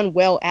 If it's done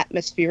well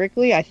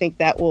atmospherically, I think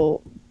that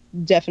will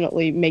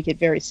definitely make it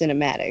very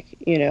cinematic,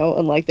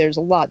 and like there's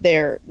a lot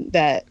there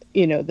that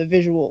the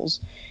visuals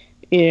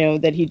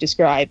that he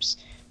describes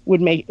would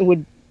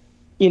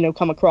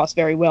come across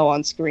very well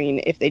on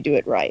screen if they do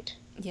it right.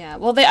 Yeah,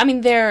 well,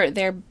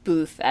 their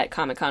booth at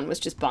Comic-Con was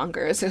just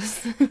bonkers.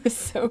 It was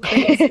so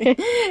crazy.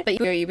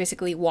 Where you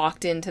basically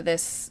walked into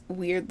this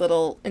weird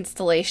little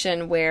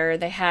installation where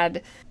they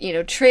had,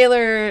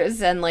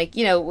 trailers and,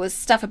 was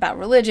stuff about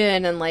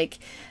religion and,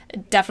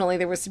 definitely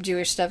there was some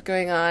Jewish stuff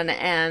going on.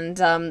 And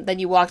then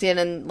you walked in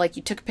and,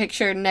 you took a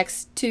picture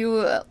next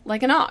to,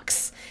 an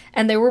ox.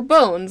 And there were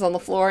bones on the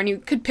floor and you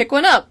could pick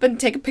one up and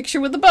take a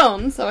picture with the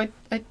bone. So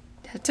I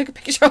took a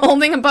picture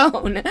holding a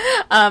bone.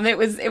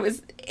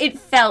 It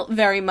felt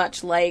very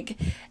much like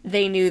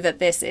they knew that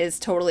this is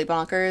totally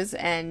bonkers,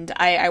 and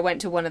I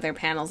went to one of their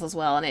panels as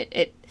well, and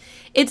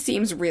it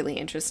seems really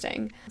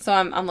interesting. So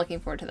I'm looking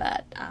forward to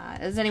that.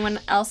 Does anyone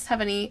else have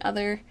any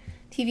other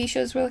TV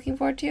shows we're looking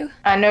forward to?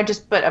 No,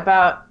 but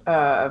about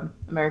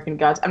American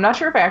Gods. I'm not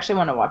sure if I actually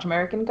want to watch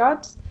American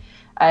Gods.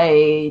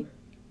 I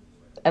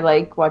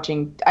like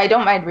watching. I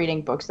don't mind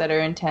reading books that are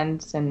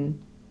intense, and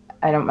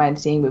I don't mind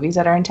seeing movies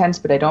that are intense,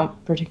 but I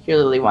don't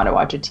particularly want to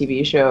watch a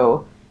TV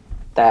show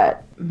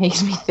that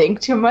makes me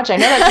think too much. I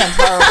know that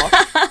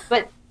sounds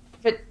horrible,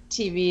 but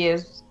TV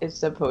is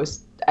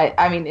supposed.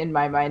 I mean, in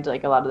my mind,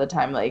 a lot of the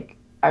time,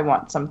 I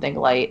want something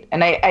light,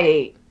 and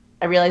I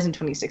realized in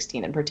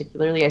 2016, and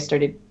particularly, I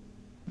started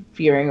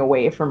veering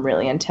away from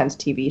really intense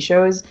TV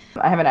shows.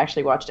 I haven't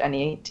actually watched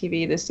any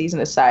TV this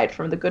season aside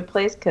from The Good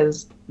Place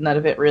because none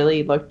of it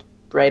really looked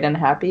bright and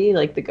happy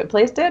like The Good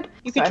Place did.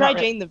 You could try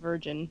Jane the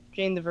Virgin.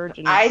 Jane the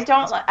Virgin.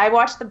 I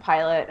watched the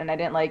pilot and I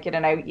didn't like it,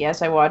 and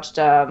I watched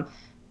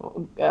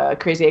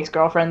Crazy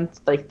Ex-Girlfriend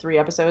 3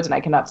 episodes and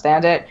I cannot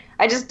stand it.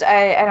 I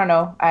don't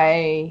know.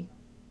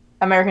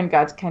 American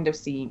Gods kind of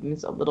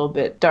seems a little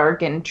bit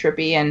dark and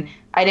trippy, and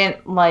I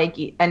didn't like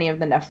any of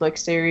the Netflix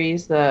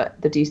series, the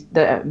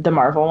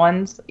Marvel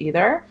ones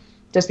either,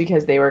 just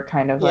because they were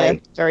kind of very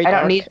I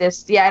don't dark. need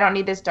this. Yeah, I don't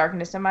need this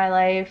darkness in my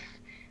life.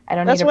 I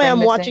don't. That's need why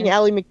I'm watching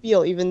Ally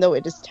McBeal, even though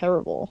it is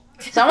terrible.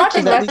 So I'm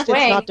watching The West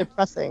Wing. It's not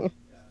depressing.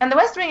 And The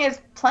West Wing is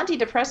plenty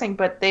depressing,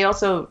 but they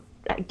also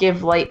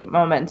give light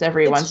moments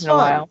every once in a fun.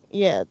 while.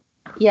 Yeah.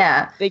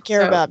 Yeah. They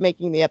care about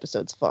making the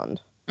episodes fun.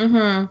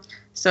 Mm-hmm.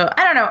 So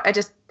I don't know.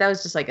 That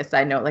was just a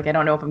side note. I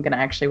don't know if I'm going to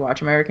actually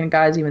watch American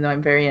Gods, even though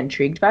I'm very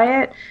intrigued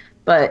by it.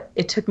 But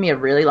it took me a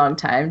really long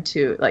time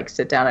to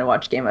sit down and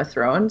watch Game of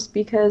Thrones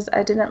because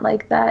I didn't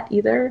like that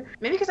either.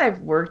 Maybe because I've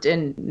worked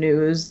in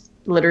news,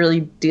 literally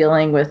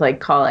dealing with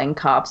calling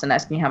cops and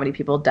asking how many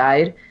people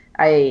died.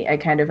 I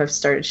kind of have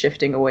started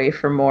shifting away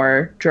from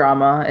more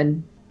drama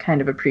and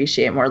kind of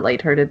appreciate more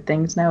lighthearted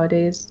things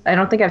nowadays. I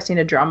don't think I've seen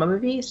a drama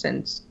movie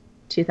since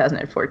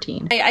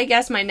 2014. I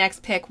guess my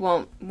next pick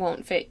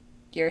won't fit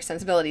your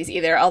sensibilities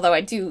either, although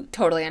I do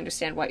totally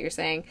understand what you're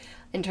saying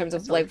in terms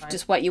of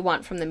just what you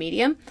want from the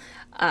medium.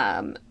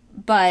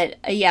 But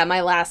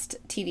my last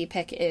TV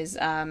pick is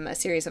a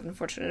series of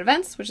unfortunate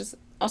events, which is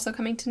also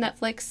coming to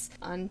Netflix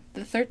on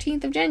the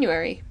 13th of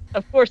January.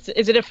 Of course.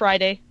 Is it a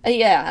Friday?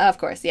 Yeah, of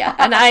course, yeah.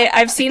 And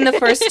I've seen the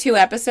first 2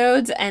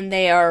 episodes, and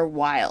they are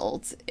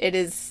wild. It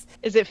is...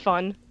 Is it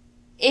fun?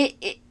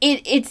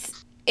 It's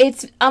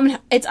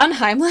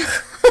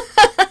unheimlich,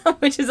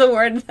 which is a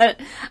word that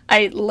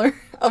I learned,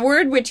 a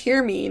word which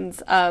here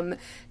means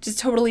just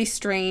totally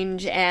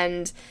strange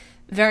and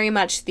very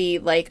much the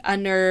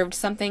unnerved,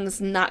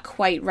 something's not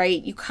quite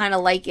right, you kind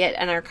of like it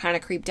and are kind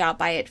of creeped out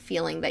by it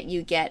feeling that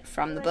you get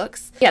from the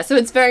books. Yeah, so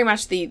it's very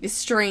much the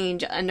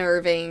strange,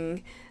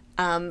 unnerving,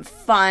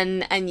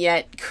 fun and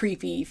yet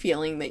creepy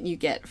feeling that you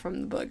get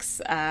from the books.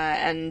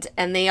 And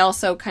they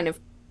also kind of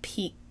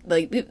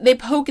they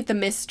poke at the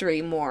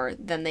mystery more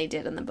than they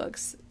did in the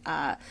books.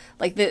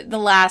 The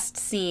last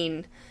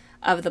scene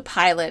of the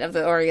pilot of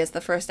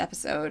the first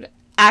episode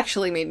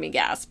actually made me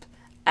gasp.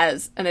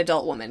 as an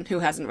adult woman who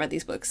hasn't read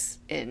these books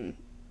in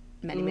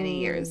many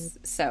years.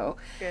 So,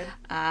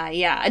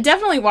 yeah, I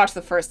definitely watched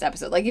the first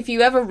episode. Like, if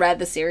you ever read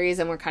the series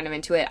and were kind of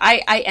into it,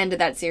 I ended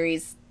that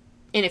series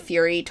in a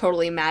fury,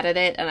 totally mad at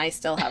it, and I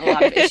still have a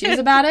lot of issues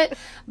about it.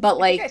 But,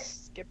 like, I think I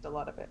skipped a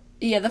lot of it.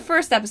 Yeah, the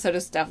first episode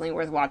is definitely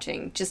worth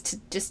watching, just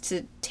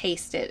to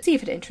taste it, see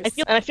if it interests.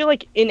 I feel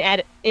like in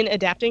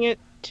adapting it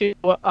to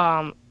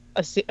a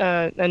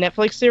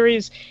Netflix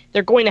series,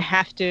 they're going to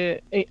have to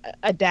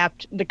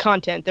adapt the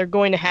content. They're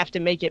going to have to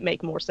make it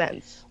make more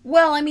sense.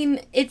 Well, I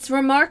mean, it's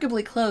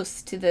remarkably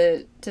close to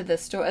the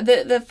story.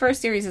 The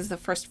first series is the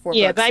first 4 books.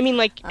 Yeah, but I mean,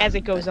 like, as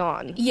it goes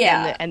on.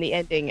 Yeah. And the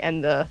ending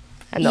and the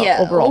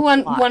overall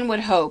plot. One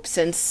would hope,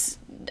 since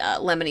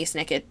Lemony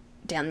Snicket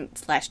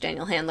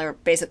Daniel Handler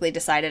basically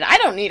decided, I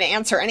don't need to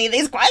answer any of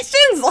these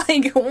questions.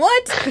 Like,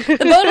 what? The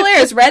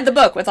Baudelaires read the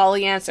book with all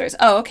the answers.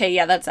 Oh, okay,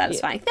 yeah, that's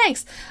satisfying. Yeah.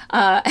 Thanks.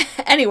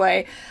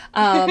 Anyway,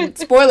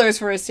 spoilers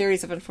for a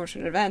series of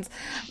unfortunate events.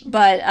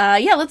 But,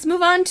 yeah, let's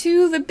move on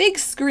to the big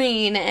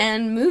screen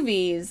and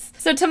movies.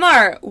 So,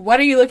 Tamar, what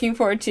are you looking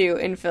forward to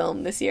in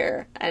film this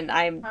year? And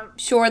I'm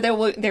sure there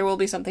will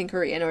be something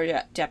Korean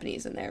or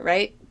Japanese in there,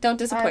 right? Don't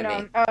disappoint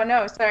me. Oh,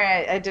 no,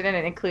 sorry, I didn't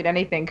include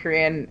anything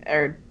Korean,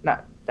 or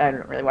not. I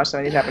don't really watch so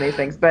many Japanese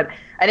things, but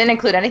I didn't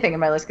include anything in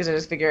my list because I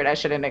just figured I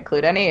shouldn't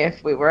include any.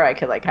 If we were, I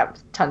could like have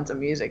tons of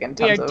music and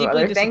tons of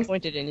other things. We are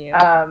deeply disappointed in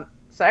you.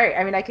 Sorry,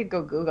 I mean, I could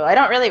go Google. I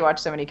don't really watch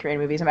so many Korean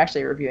movies. I'm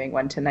actually reviewing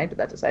one tonight, but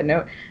that's a side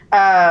note.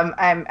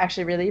 I'm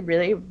actually really,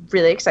 really,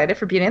 really excited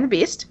for Beauty and the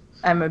Beast.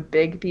 I'm a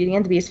big Beauty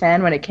and the Beast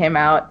fan. When it came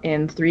out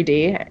in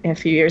 3D a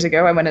few years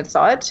ago, I went and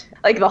saw it.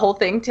 Like, the whole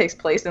thing takes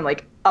place in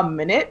like a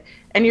minute,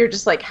 and you're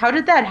just like, how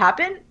did that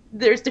happen?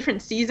 There's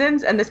different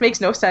seasons, and this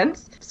makes no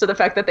sense. So the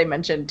fact that they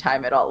mentioned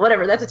time at all,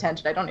 whatever, that's a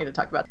tangent. I don't need to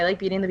talk about it. I like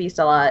Beauty and the Beast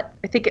a lot.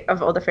 I think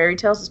of all the fairy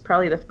tales is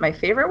probably my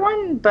favorite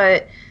one,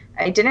 but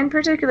I didn't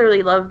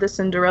particularly love the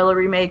Cinderella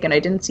remake, and I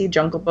didn't see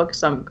Jungle Book,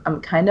 so I'm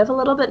kind of a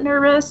little bit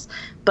nervous.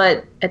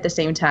 But at the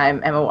same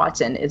time, Emma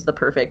Watson is the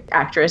perfect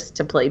actress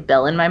to play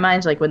Belle in my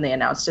mind. Like, when they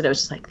announced it, I was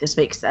just like, this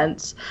makes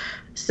sense.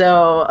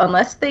 So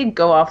unless they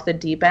go off the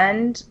deep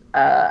end,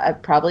 I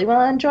probably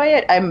will enjoy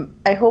it.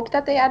 I hope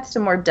that they add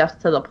some more depth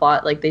to the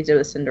plot like they did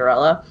with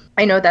Cinderella.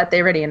 I know that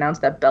they already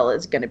announced that Belle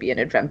is going to be an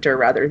inventor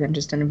rather than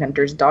just an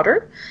inventor's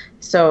daughter.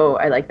 So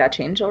I like that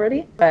change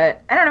already.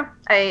 But I don't know.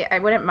 I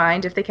wouldn't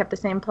mind if they kept the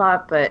same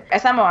plot. But I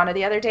saw Moana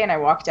the other day and I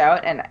walked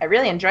out and I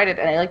really enjoyed it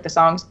and I liked the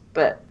songs.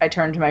 But I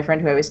turned to my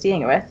friend who I was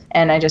seeing it with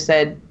and I just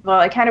said, well,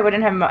 I kind of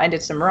wouldn't have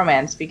minded some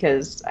romance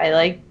because I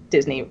like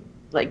Disney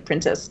like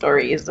princess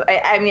stories.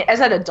 I mean,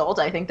 as an adult,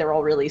 I think they're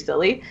all really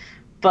silly,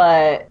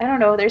 but I don't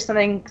know. There's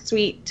something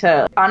sweet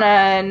to Anna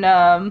and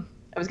I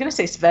was gonna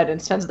say Sven,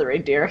 and Sven's the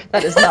reindeer.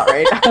 That is not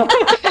right.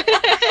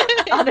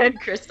 Anna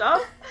and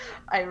Kristoff.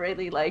 I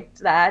really liked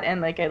that, and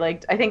like I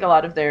think a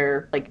lot of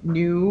their like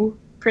new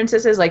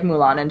princesses, like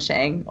Mulan and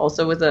Shang,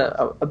 also was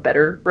a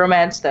better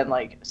romance than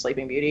like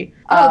Sleeping Beauty.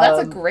 Oh,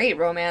 that's a great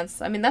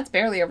romance. I mean, that's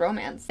barely a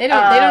romance. They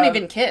don't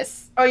even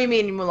kiss. Oh, you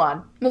mean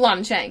Mulan? Mulan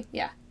and Shang,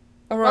 yeah.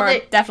 Aurora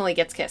definitely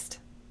gets kissed.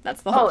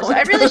 That's the whole point. So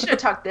I really should have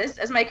talked this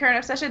as my current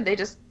obsession.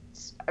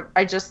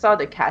 I just saw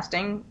the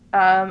casting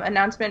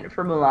announcement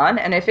for Mulan,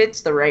 and if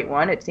it's the right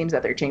one, it seems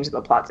that they're changing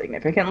the plot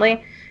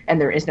significantly,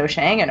 and there is no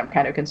Shang, and I'm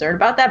kind of concerned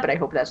about that, but I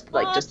hope that's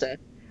like just a...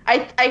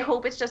 I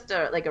hope it's just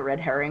a red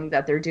herring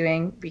that they're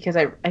doing, because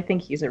I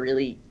think he's a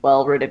really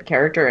well-written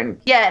character,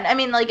 and yeah, and I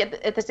mean, like,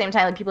 at the same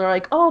time, like, people are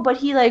like, oh, but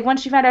he, like,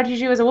 once she found out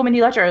she was a woman,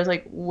 he left her. I was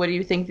like, what do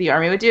you think the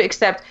army would do?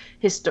 Except,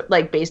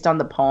 like, based on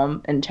the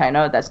poem in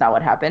China, that's not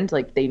what happened.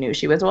 Like, they knew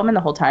she was a woman the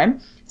whole time,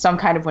 so I'm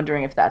kind of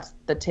wondering if that's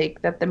the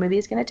take that the movie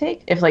is going to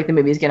take, if, like, the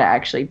movie is going to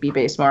actually be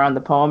based more on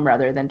the poem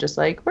rather than just,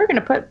 like, we're going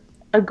to put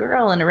a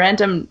girl in a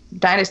random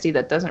dynasty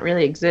that doesn't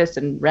really exist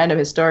and random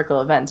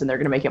historical events, and they're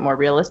going to make it more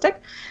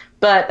realistic.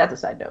 But that's a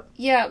side note.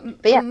 Yeah,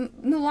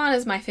 Mulan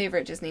is my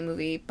favorite Disney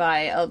movie by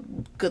a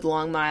good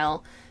long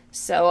mile.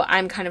 So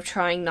I'm kind of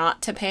trying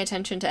not to pay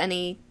attention to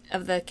any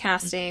of the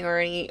casting or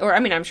I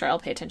mean, I'm sure I'll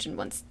pay attention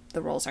once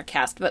the roles are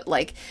cast. But,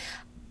 like,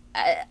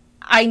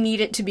 I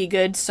need it to be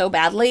good so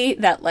badly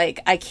that,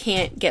 like, I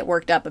can't get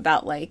worked up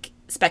about, like,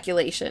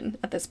 speculation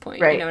at this point.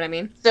 Right. You know what I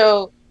mean?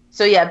 So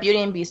yeah, Beauty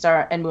and Beast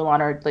and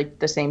Mulan are, like,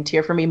 the same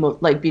tier for me.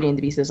 Like, Beauty and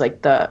the Beast is,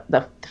 like,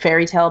 the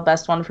fairy tale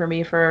best one for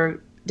me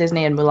for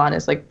Disney, and Mulan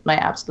is like my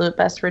absolute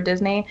best for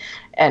Disney.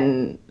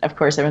 And of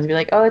course everyone's gonna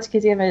be like, oh, it's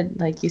because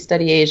you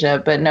study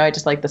Asia, but no, I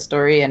just like the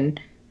story, and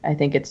I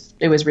think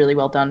it was really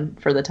well done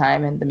for the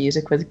time, and the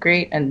music was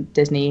great, and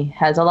Disney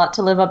has a lot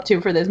to live up to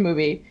for this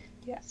movie.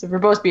 Yeah. So for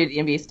both Beauty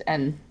and Beast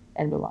and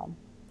Mulan.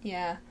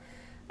 Yeah.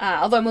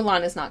 Although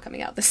Mulan is not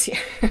coming out this year.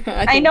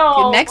 I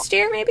know. Next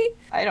year, maybe?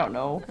 I don't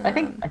know. I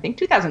think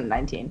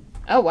 2019.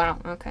 Oh, wow.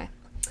 Okay.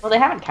 Well, they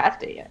haven't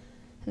cast it yet.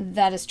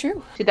 That is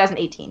true.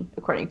 2018,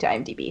 according to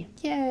IMDb.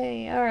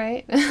 Yay, all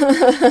right.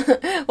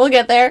 We'll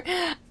get there.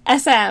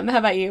 SM, how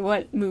about you?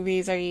 What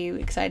movies are you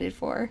excited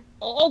for?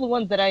 All the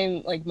ones that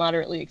I'm, like,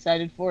 moderately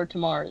excited for.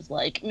 Tamar is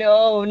like,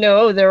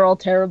 no, they're all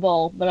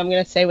terrible, but I'm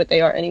going to say what they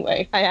are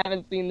anyway. I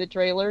haven't seen the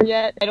trailer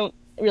yet. I don't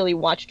really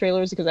watch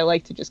trailers because I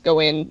like to just go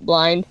in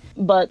blind.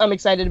 But I'm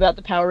excited about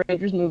the Power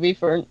Rangers movie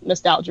for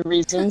nostalgia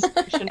reasons,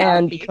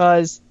 and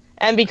because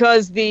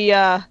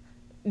the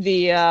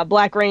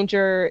Black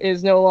Ranger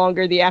is no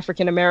longer the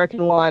African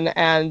American one,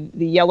 and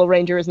the Yellow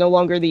Ranger is no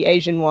longer the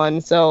Asian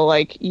one. So,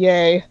 like,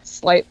 yay,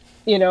 slight,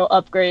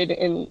 upgrade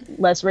in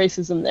less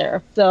racism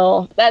there.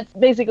 So that's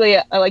basically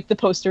it. I like the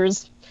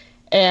posters,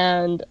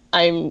 and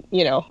I'm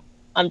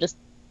just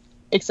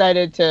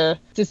excited to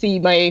see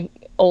my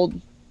old,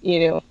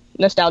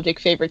 nostalgic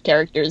favorite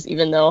characters,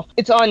 even though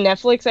it's on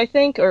Netflix, I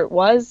think, or it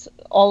was,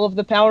 all of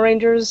the Power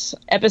Rangers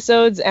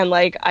episodes, and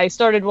like I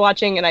started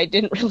watching and I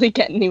didn't really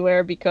get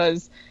anywhere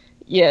because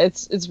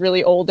it's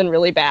really old and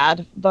really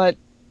bad, but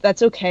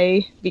that's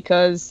okay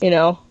because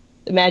the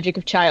magic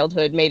of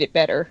childhood made it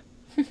better.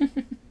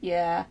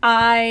 Yeah,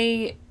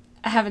 I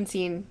haven't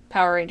seen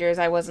Power Rangers.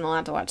 I wasn't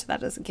allowed to watch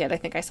that as a kid. I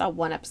think I saw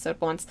one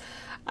episode once.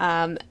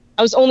 I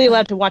was only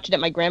allowed to watch it at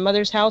my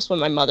grandmother's house when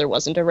my mother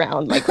wasn't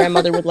around. My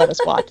grandmother would let us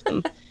watch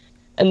them.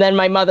 And then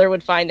my mother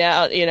would find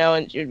out,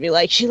 and she'd be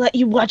like, she let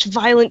you watch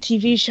violent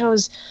TV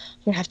shows.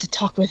 I'm going to have to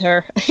talk with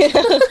her.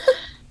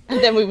 And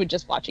then we would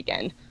just watch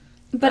again.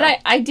 But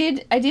I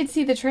did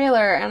see the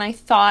trailer, and I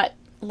thought,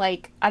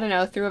 like, I don't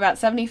know, through about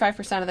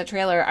 75% of the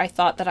trailer, I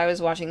thought that I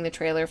was watching the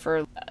trailer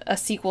for a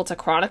sequel to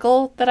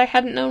Chronicle that I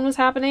hadn't known was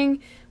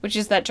happening, which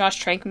is that Josh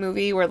Trank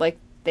movie where, like,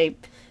 they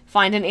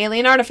find an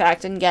alien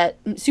artifact and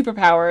get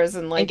superpowers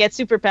and, like... And get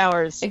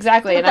superpowers.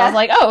 Exactly, and I was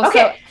like, oh,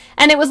 okay. So...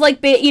 And it was, like,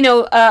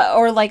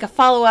 or, like, a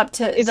follow-up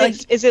to...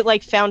 Is it,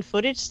 like, found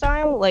footage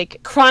style?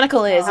 Like...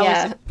 Chronicle is,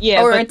 yeah.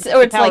 Yeah, or it's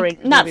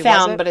like, not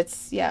found, but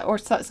it's, yeah, or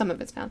some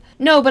of it's found.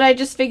 No, but I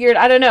just figured,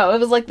 I don't know, it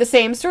was, like, the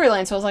same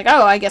storyline, so I was like,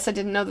 oh, I guess I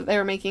didn't know that they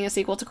were making a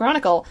sequel to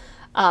Chronicle.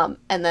 And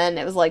then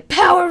it was, like,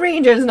 Power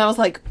Rangers, and I was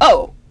like,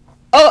 oh,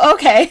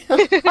 okay. All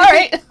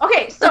right.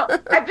 Okay, so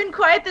I've been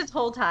quiet this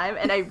whole time,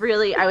 and I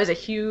was a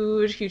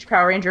huge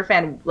Power Ranger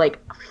fan, like,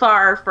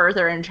 far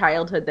further in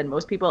childhood than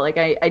most people. Like,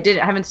 I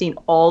haven't seen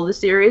all the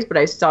series, but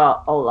I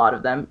saw a lot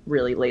of them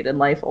really late in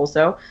life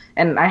also.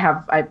 And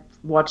I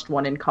watched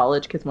one in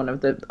college because one of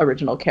the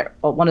original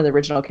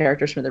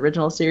characters from the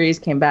original series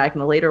came back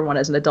in a later one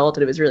as an adult,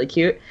 and it was really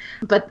cute.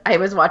 But I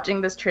was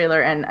watching this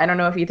trailer, and I don't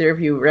know if either of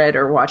you read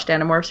or watched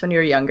Animorphs when you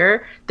were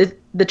younger.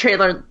 The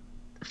trailer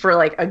for,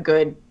 like, a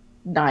good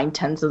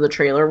 9/10 of the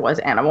trailer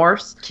was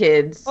Animorphs.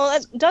 Kids. Well,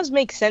 that does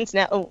make sense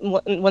now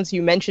once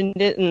you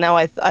mentioned it, and now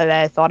I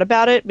thought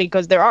about it,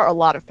 because there are a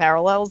lot of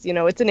parallels.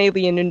 It's an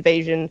alien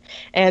invasion,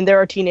 and there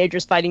are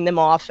teenagers fighting them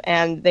off,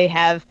 and they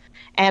have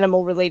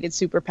animal-related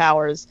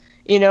superpowers.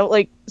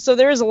 So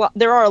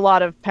there are a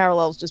lot of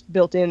parallels just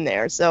built in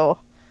there. So.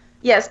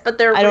 Yes, but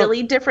they're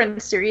really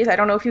different series. I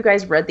don't know if you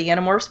guys read the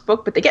Animorphs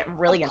book, but they get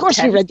really intense. Of course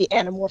you read the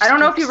Animorphs. I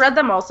don't know if you read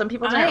them all. Some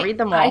people didn't read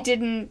them all. I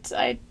didn't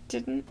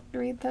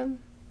read them.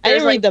 I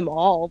didn't read them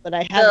all, but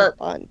I have a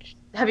bunch.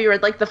 Have you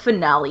read, like, the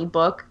finale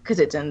book? Because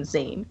it's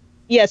insane.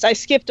 Yes, I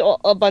skipped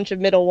a bunch of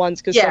middle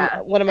ones because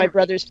one of my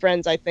brother's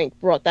friends, I think,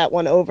 brought that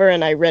one over,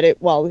 and I read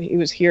it while he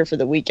was here for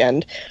the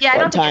weekend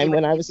one time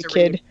when I was a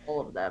kid.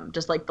 All of them.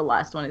 Just, like, the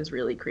last one is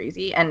really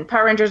crazy. And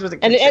Power Rangers was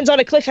and it ends on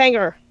a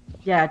cliffhanger.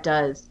 Yeah, it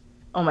does.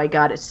 Oh my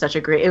god, it's such a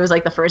great... It was,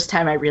 like, the first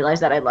time I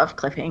realized that I love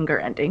cliffhanger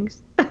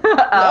endings.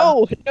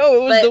 No, it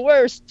was the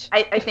worst.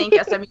 I think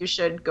SMU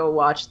should go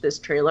watch this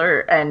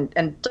trailer and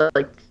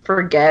like,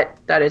 forget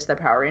that it's the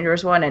Power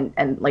Rangers one,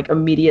 and like,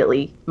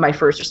 immediately my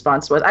first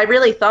response was, I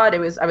really thought I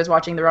was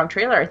watching the wrong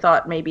trailer. I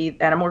thought maybe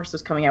Animorphs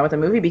was coming out with a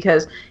movie,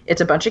 because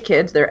it's a bunch of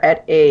kids. They're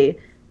at a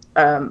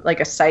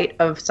site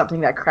of something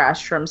that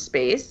crashed from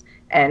space,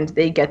 and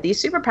they get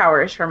these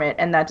superpowers from it,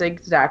 and that's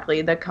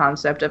exactly the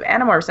concept of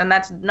Animorphs. And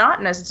that's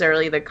not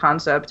necessarily the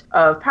concept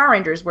of Power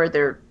Rangers, where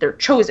they're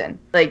chosen.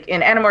 Like, in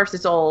Animorphs,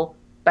 it's all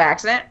by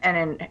accident, and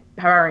in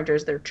Power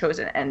Rangers, they're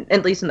chosen, and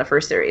at least in the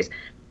first series.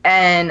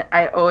 And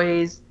I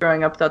always,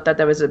 growing up, thought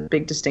that was a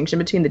big distinction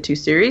between the two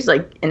series.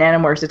 Like, in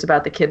Animorphs, it's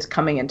about the kids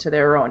coming into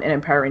their own, and in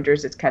Power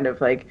Rangers, it's kind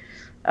of like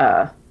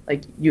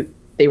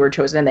they were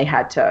chosen and they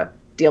had to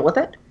deal with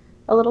it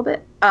a little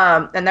bit.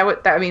 And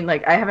I mean,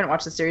 like, I haven't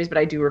watched the series, but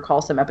I do recall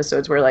some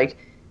episodes where, like,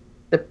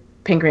 the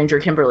Pink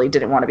Ranger Kimberly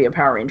didn't want to be a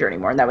Power Ranger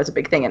anymore, and that was a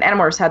big thing. And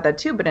Animorphs had that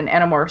too, but in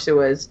Animorphs it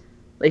was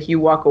like, you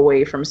walk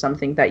away from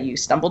something that you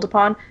stumbled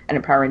upon, and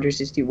in Power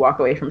Rangers you walk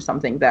away from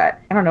something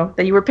that, I don't know,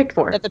 that you were picked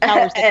for. That the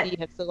powers that you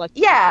have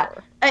selected. Yeah,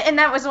 and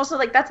that was also,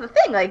 like, that's the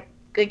thing, like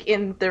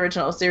in the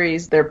original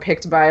series, they're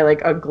picked by,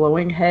 like, a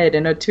glowing head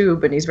in a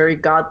tube, and he's very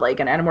godlike,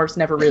 and Animorphs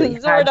never really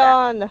had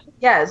that.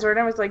 Yeah,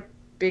 Zordon was, like,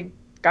 big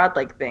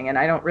godlike thing, and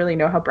I don't really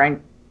know how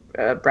Bryan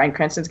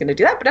Cranston's going to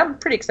do that, but I'm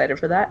pretty excited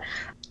for that.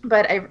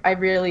 But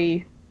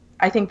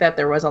I think that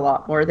there was a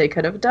lot more they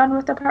could have done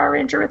with the Power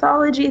Ranger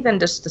mythology than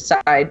just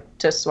decide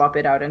to swap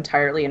it out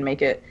entirely and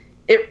make it.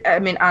 I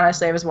mean,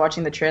 honestly, I was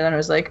watching the trailer and I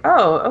was like,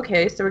 oh,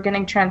 okay, so we're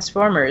getting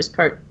Transformers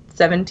Part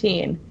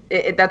 17.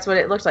 That's what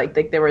it looked like.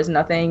 Like, there was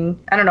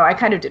nothing. I don't know. I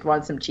kind of did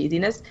want some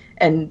cheesiness,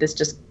 and this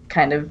just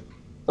kind of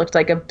looked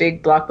like a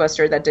big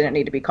blockbuster that didn't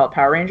need to be called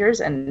Power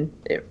Rangers, and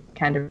it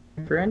kind of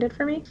ruined it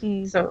for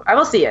me. So I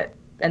will see it.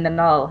 and then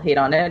I'll hate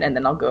on it, and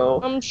then I'll go.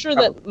 I'm sure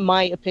that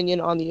my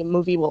opinion on the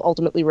movie will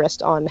ultimately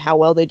rest on how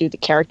well they do the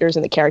characters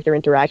and the character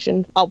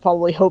interaction. I'll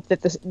probably hope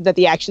that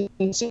the action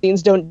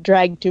scenes don't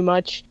drag too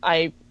much.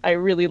 I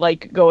really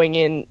like going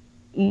in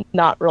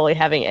not really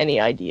having any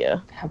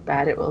idea how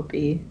bad it will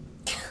be.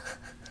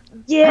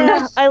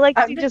 Yeah, I like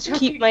to just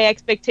keep my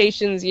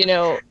expectations,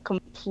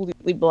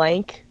 completely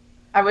blank.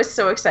 I was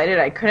so excited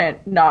I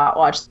couldn't not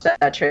watch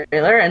that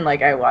trailer, and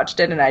I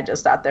watched it and I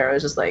just sat there. I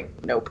was just like,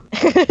 nope.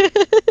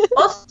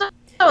 Also,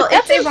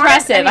 that's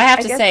impressive, I have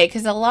to say,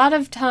 because a lot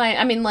of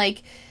time,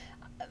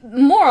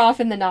 more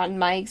often than not in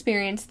my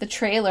experience, the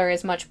trailer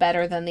is much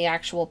better than the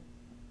actual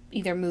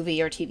either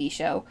movie or TV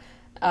show.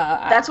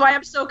 That's why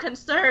I'm so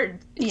concerned.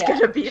 It's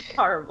gonna be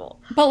horrible.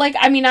 But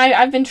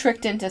I've been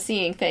tricked into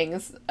seeing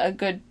things a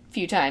good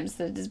few times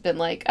that has been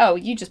like, oh,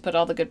 you just put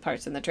all the good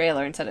parts in the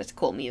trailer and said it's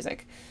cool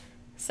music.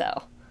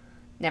 So,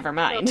 never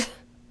mind.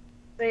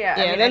 So yeah.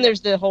 And then there's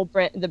the whole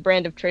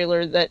brand of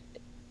trailer that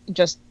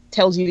just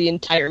tells you the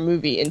entire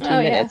movie in 2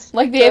 minutes. Yeah.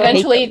 Like they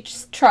eventually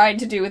tried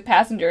to do with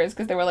Passengers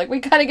because they were like, we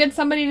gotta get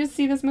somebody to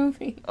see this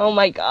movie. Oh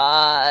my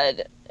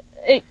god.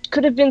 It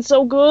could have been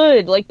so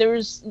good. There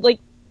was,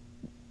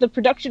 the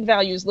production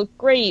values look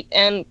great,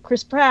 and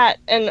Chris Pratt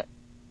and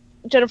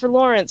Jennifer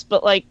Lawrence,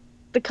 but,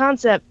 the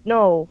concept,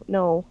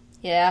 no.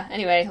 Yeah,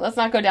 anyway, let's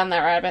not go down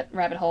that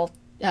rabbit hole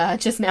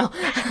just now.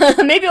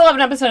 Maybe we'll have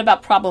an episode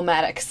about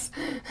problematics.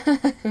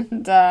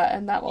 and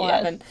that will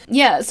happen.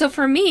 Yeah, so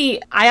for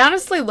me, I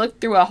honestly looked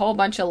through a whole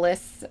bunch of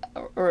lists,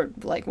 or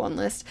one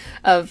list,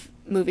 of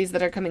movies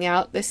that are coming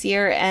out this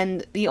year,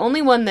 and the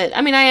only one that,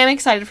 I am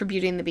excited for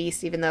Beauty and the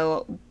Beast, even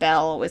though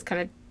Belle always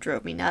kind of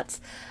drove me nuts,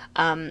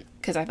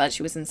 because I thought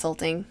she was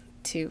insulting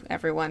to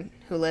everyone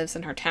who lives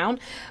in her town.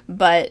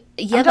 But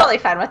yeah, I'm totally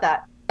fine with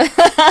that.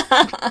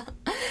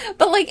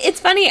 But it's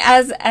funny,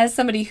 as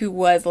somebody who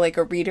was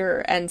a reader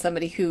and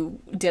somebody who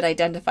did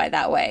identify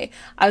that way,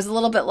 I was a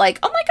little bit like,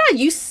 oh my god,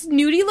 you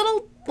snooty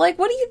little, what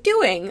are you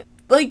doing?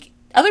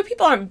 Other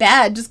people aren't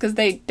bad just because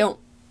they don't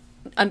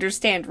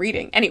understand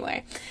reading.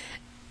 Anyway,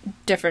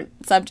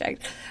 different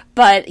subject.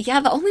 But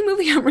yeah, the only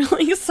movie I'm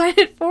really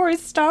excited for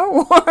is Star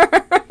Wars,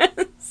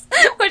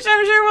 which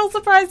I'm sure will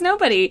surprise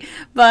nobody.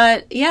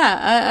 But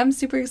yeah, I'm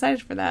super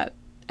excited for that.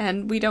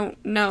 And we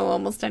don't know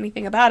almost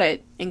anything about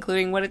it,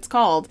 including what it's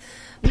called.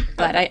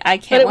 But I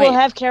can't wait. But it will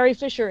have Carrie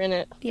Fisher in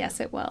it.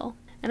 Yes, it will.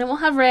 And it will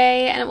have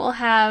Rey, and it will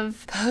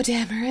have Poe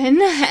Dameron,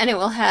 and it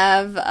will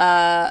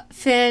have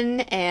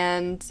Finn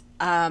and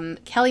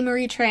Kelly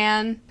Marie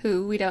Tran,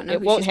 who we don't know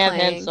who she's playing. It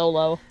won't have Han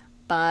Solo.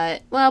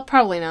 But, well,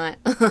 probably not.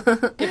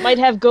 It might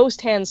have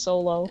Ghost Han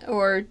Solo.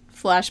 Or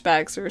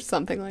flashbacks or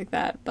something like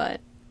that. But,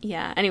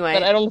 yeah, anyway.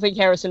 But I don't think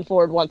Harrison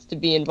Ford wants to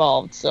be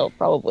involved, so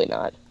probably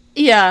not.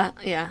 Yeah,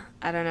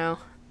 I don't know.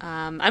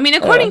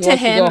 According to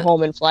him, he wants to go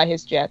home and fly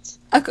his jets.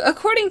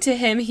 According to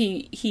him,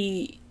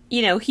 he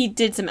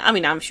did some.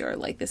 I'm sure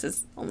this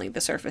is only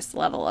the surface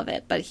level of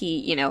it, but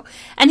he,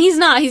 and he's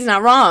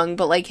not wrong.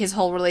 But his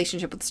whole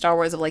relationship with Star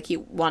Wars of he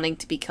wanting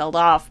to be killed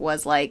off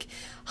was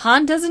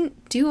Han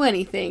doesn't do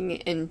anything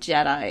in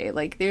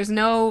Jedi. There's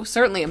no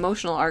certainly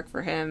emotional arc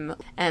for him,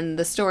 and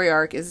the story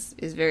arc is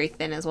very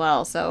thin as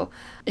well. So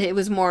it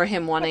was more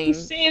him wanting. He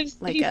saves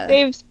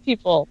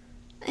people.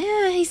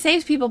 Yeah, he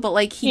saves people,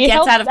 but he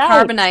gets out of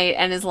carbonite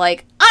and is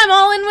I'm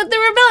all in with the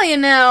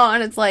rebellion now,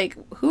 and it's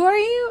who are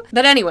you?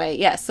 But anyway,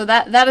 yes, so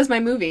that is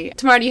my movie.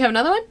 Tamara, do you have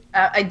another one?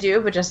 I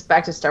do, but just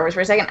back to Star Wars for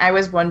a second. I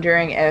was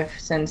wondering if,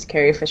 since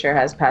Carrie Fisher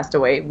has passed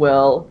away,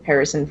 will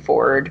Harrison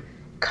Ford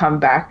come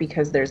back,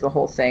 because there's the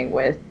whole thing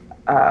with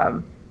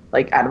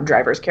Adam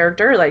Driver's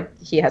character,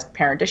 he has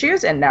parent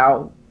issues, and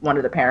now one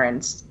of the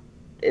parents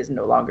is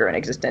no longer in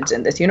existence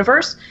in this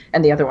universe,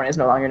 and the other one is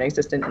no longer in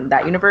existence in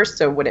that universe.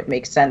 So would it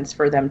make sense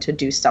for them to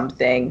do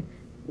something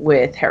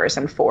with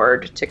Harrison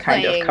Ford to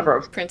kind of cover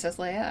Princess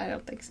Leia? I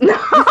don't think so. No,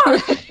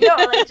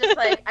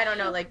 I don't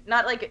know,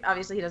 not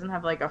obviously he doesn't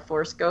have a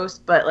Force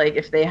ghost, but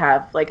if they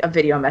have a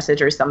video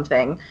message or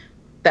something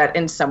that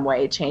in some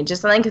way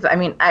changes something, because I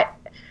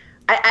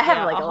have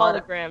a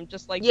hologram,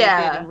 just like they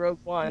did in Rogue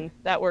One.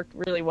 That worked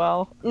really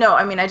well. No,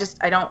 I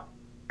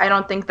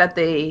don't think that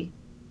they.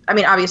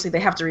 Obviously they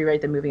have to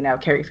rewrite the movie now.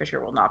 Carrie Fisher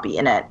will not be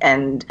in it,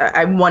 and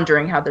I'm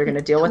wondering how they're going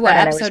to deal with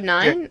that. Episode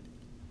 9?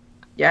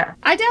 Yeah.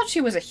 I doubt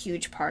she was a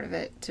huge part of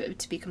it,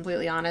 to be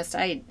completely honest.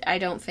 I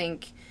don't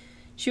think...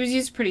 She was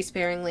used pretty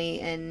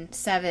sparingly in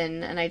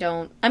 7, and I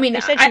don't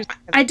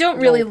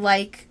really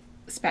like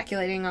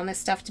speculating on this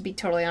stuff, to be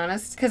totally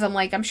honest, because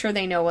I'm sure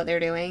they know what they're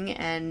doing,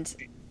 and...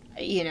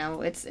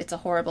 it's a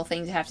horrible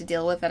thing to have to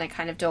deal with, and I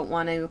kind of don't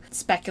want to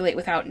speculate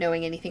without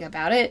knowing anything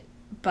about it.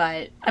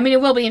 But,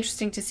 it will be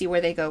interesting to see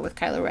where they go with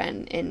Kylo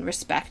Ren in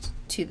respect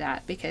to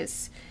that,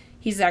 because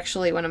he's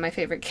actually one of my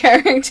favorite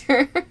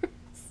characters.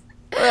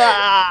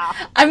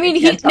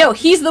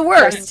 He's the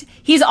worst.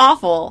 He's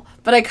awful,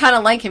 but I kind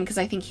of like him because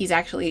I think he's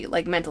actually,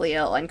 mentally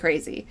ill and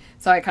crazy.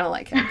 So I kind of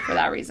like him for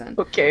that reason.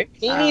 Okay.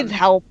 He needs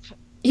help.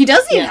 He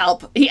does need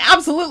help. He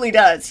absolutely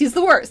does. He's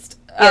the worst.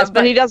 Yes,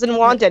 but he doesn't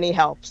want any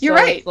help. So You're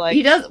right. It's like,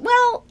 He does.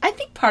 Well, I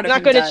think part of he's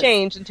him not going does. to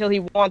change until he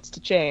wants to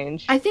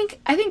change. I think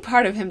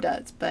part of him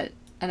does,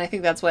 and I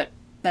think that's what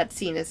that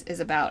scene is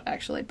about,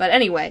 actually. But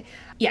anyway,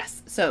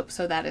 yes. So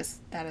that is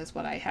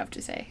what I have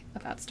to say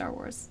about Star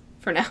Wars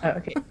for now. Oh,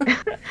 okay.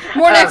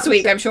 More next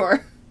week, I'm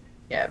sure.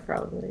 Yeah,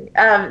 probably.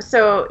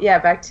 So yeah,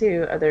 back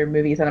to other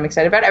movies that I'm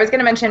excited about. I was going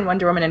to mention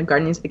Wonder Woman and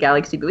Guardians of the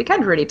Galaxy, but we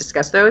kind of already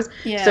discussed those.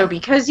 Yeah. So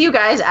because you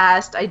guys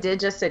asked, I did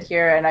just sit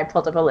here and I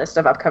pulled up a list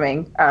of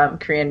upcoming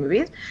Korean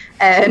movies,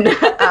 and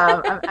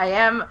I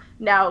am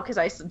now, because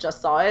I just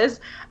saw it.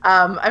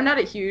 I'm not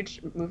a huge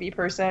movie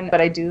person,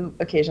 but I do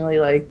occasionally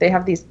like. They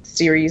have these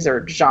series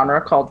or genre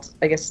called,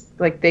 I guess,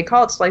 like they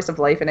call it slice of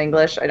life in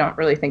English. I don't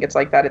really think it's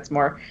like that. It's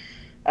more,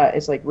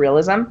 it's like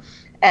realism.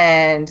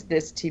 And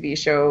this TV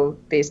show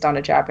based on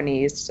a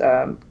Japanese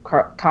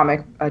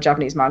comic,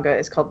 Japanese manga,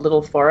 is called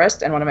Little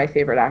Forest. And one of my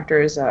favorite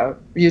actors,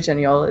 Ryu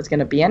Jin-yeol, is going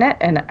to be in it.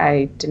 And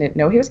I didn't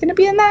know he was going to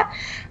be in that.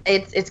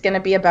 It's going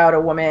to be about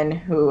a woman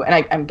who,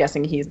 and I'm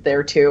guessing he's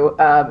there too.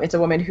 It's a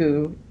woman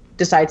who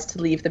decides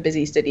to leave the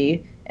busy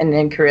city. And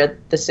in Korea,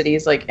 the city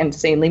is like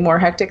insanely more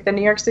hectic than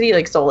New York City.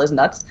 Like Seoul is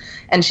nuts.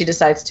 And she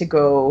decides to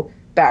go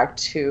back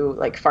to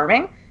like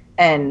farming.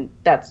 And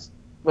that's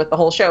what the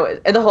whole show is.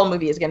 The whole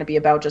movie is going to be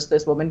about just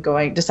this woman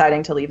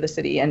deciding to leave the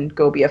city and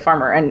go be a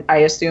farmer. And I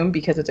assume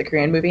because it's a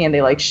Korean movie and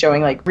they like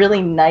showing like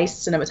really nice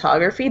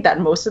cinematography, that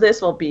most of this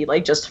will be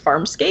like just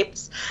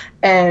farmscapes.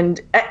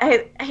 And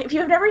if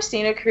you've never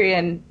seen a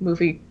Korean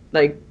movie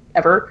like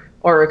ever,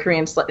 or a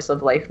Korean slice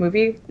of life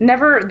movie,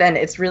 never, then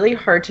it's really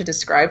hard to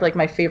describe. Like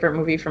my favorite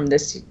movie from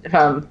this,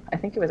 I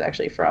think it was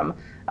actually from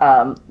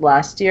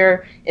last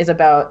year, is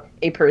about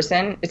a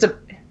person. It's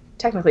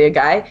technically a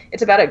guy.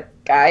 It's about a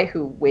guy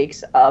who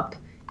wakes up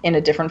in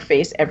a different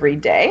face every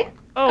day.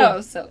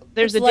 So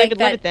there's a like David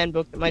Levitan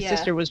book that my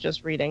sister was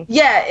just reading.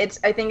 Yeah,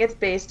 I think it's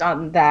based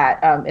on that.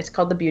 It's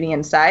called The Beauty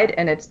Inside,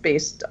 and it's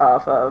based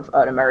off of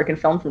an American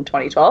film from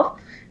 2012.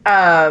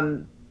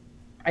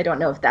 I don't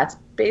know if that's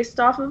based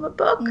off of a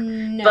book.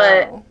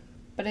 No,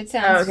 but it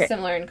sounds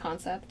similar in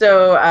concept.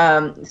 So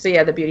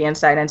yeah, The Beauty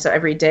Inside, and so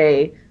every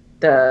day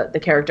the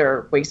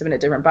character wakes up in a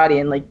different body.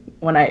 And like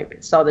when I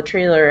saw the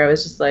trailer, I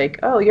was just like,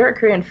 oh, you're a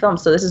Korean film,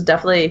 so this is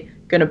definitely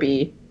gonna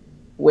be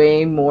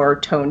way more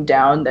toned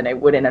down than I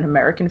would in an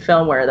American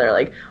film where they're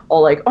like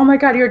all like, oh my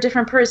god, you're a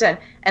different person.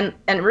 And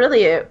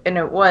really it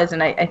was.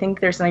 And I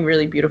think there's something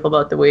really beautiful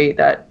about the way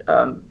that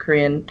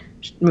Korean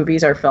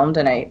movies are filmed,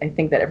 and I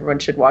think that everyone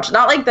should watch.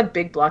 Not like the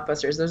big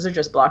blockbusters, those are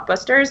just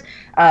blockbusters.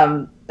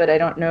 But I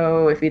don't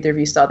know if either of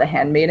you saw The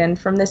Handmaiden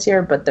from this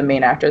year, but the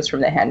main actress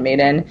from The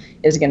Handmaiden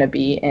is going to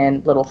be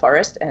in Little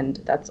Forest, and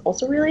that's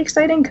also really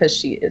exciting because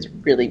she is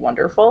really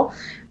wonderful.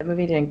 The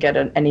movie didn't get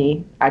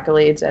any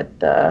accolades at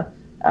the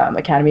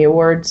Academy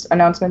Awards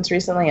announcements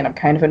recently, and I'm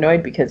kind of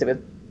annoyed because it was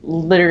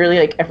literally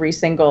like every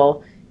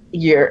single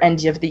year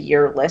end of the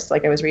year list.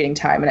 Like I was reading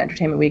Time and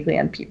Entertainment Weekly,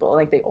 and people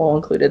like they all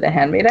included The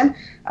Handmaiden.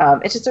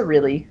 It's just a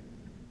really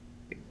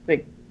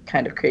like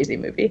kind of crazy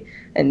movie,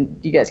 and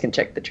you guys can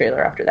check the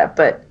trailer after that.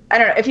 But I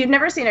don't know, if you've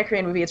never seen a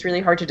Korean movie, it's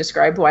really hard to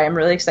describe why I'm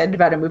really excited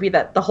about a movie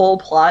that the whole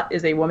plot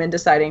is a woman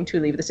deciding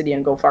to leave the city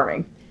and go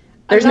farming.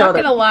 I'm not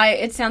gonna lie,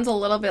 it sounds a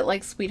little bit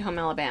like Sweet Home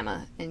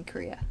Alabama in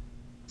Korea.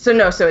 So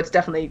it's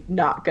definitely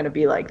not going to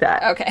be like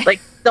that. Okay.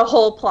 Like the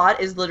whole plot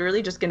is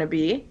literally just going to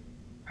be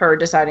her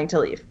deciding to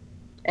leave.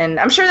 And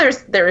I'm sure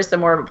there is some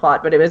more of a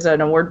plot, but it was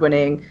an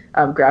award-winning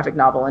graphic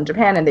novel in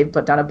Japan, and they've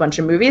put down a bunch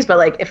of movies. But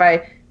like, if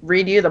I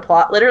read you the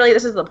plot, literally,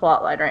 this is the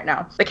plot line right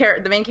now.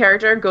 The main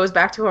character goes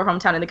back to her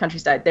hometown in the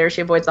countryside. There,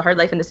 she avoids the hard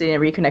life in the city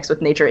and reconnects with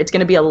nature. It's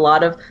going to be a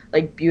lot of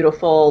like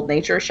beautiful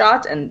nature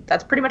shots, and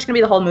that's pretty much going to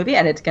be the whole movie,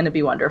 and it's going to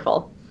be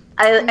wonderful.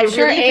 I'm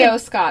sure A.O.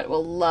 Scott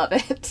will love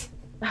it.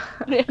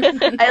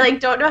 I like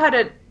don't know how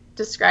to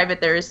describe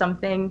it. There is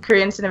something,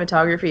 Korean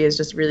cinematography is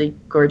just really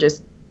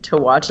gorgeous to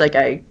watch. Like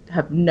I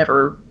have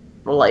never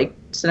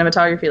liked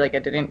cinematography. Like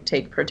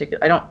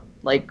I don't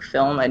like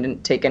film. I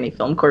didn't take any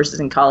film courses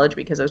in college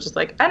because I was just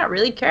like, I don't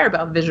really care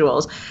about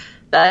visuals.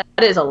 That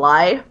is a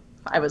lie.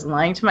 I was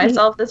lying to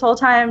myself this whole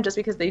time, just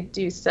because they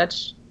do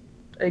such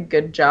a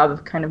good job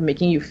of kind of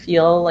making you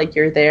feel like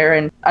you're there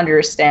and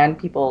understand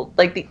people.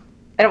 Like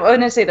I don't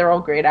want to say they're all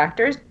great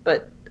actors,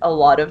 but a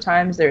lot of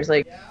times there's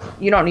like,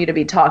 you don't need to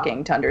be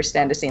talking to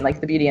understand a scene. Like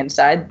The Beauty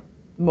Inside,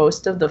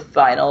 most of the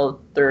final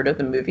third of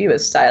the movie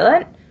was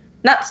silent.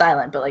 Not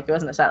silent, but like it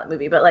wasn't a silent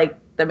movie, but like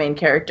the main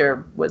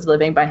character was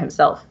living by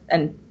himself,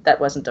 and that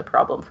wasn't a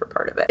problem for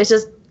part of it. It's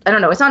just, I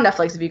don't know, it's on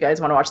Netflix if you guys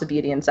want to watch The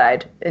Beauty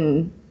Inside,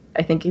 and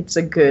I think it's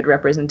a good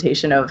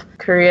representation of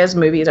Korea's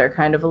movies are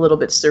kind of a little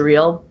bit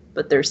surreal,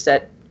 but they're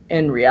set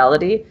in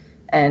reality.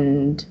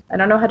 And I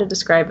don't know how to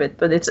describe it,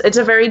 but it's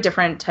a very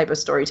different type of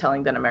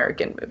storytelling than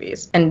American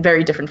movies, and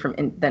very different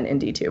than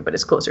indie too. But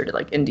it's closer to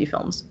like indie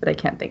films. But I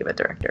can't think of a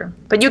director.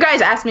 But you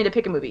guys asked me to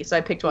pick a movie, so I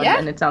picked one,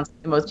 and it sounds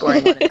like the most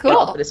boring one.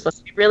 Cool. But it's supposed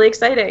to be really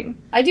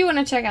exciting. I do want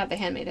to check out The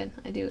Handmaiden.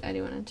 I do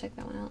want to check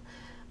that one out.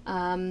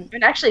 Um, I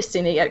haven't actually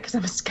seen it yet because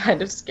I'm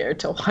kind of scared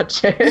to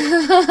watch it.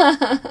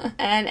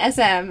 and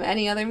SM,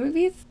 any other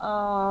movies?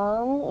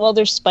 Well,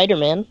 there's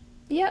Spider-Man.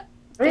 Yep.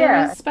 Oh, There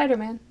yeah. was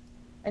Spider-Man.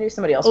 I knew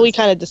somebody else. Well, we was-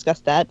 kind of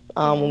discussed that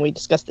when we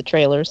discussed the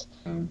trailers.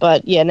 Mm.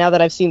 But yeah, now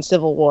that I've seen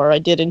Civil War, I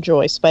did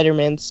enjoy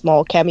Spider-Man's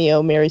small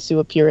cameo Mary Sue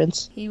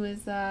appearance. He was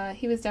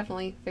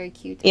definitely very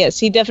cute. Yes,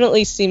 he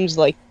definitely seems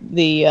like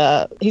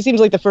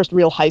the first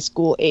real high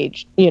school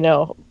age,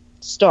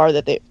 star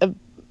that they.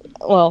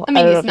 Well, I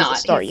mean, don't know he's if not. a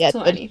star He's yet,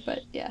 20, but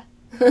yeah.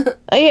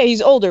 yeah,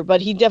 he's older,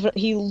 but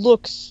he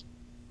looks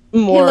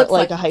more looks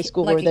like like a high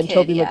schooler like a than kid,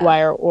 Tobey yeah.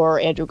 Maguire or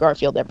Andrew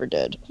Garfield ever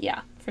did.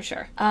 Yeah, for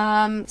sure.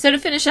 So to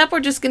finish up, we're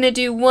just going to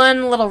do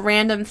one little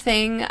random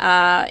thing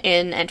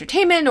in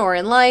entertainment or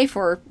in life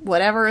or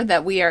whatever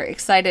that we are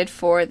excited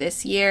for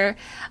this year.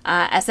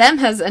 SM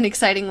has an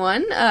exciting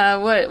one.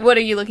 What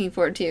are you looking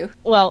forward to?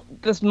 Well,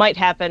 this might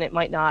happen, it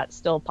might not,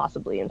 still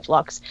possibly in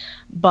flux,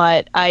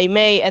 but I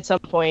may at some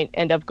point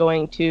end up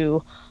going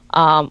to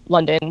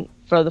London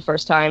for the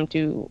first time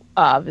to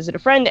visit a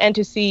friend and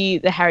to see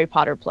the Harry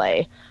Potter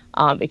play.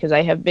 Because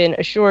I have been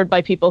assured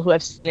by people who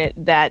have seen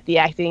it that the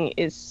acting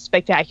is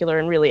spectacular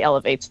and really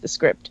elevates the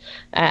script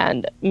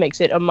and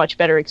makes it a much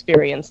better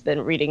experience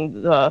than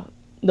reading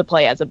the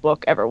play as a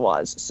book ever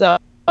was. So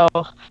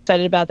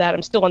excited about that.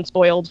 I'm still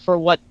unspoiled for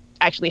what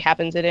actually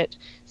happens in it,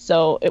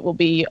 so it will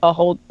be a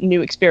whole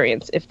new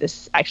experience if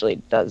this actually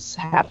does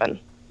happen.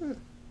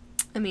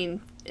 I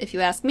mean, if you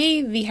ask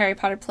me, the Harry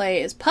Potter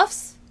play is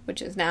Puffs,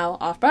 which is now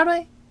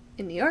off-Broadway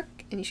in New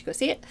York, and you should go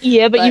see it.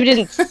 Yeah, but you But-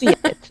 didn't see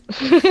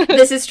it.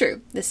 This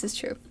is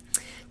true.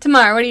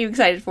 Tamar, what are you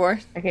excited for?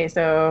 Okay,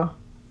 so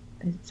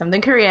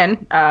something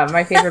Korean.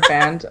 My favorite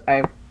band.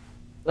 I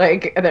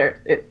like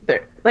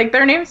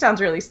their name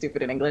sounds really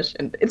stupid in English,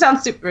 and it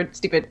sounds super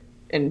stupid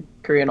in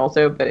Korean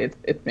also, but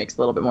it makes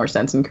a little bit more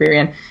sense in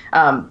Korean.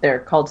 They're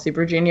called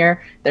Super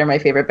Junior. They're my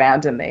favorite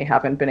band, and they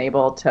haven't been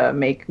able to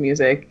make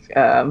music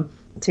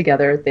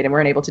together. They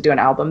weren't able to do an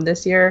album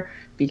this year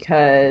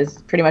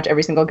because pretty much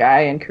every single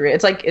guy in Korea,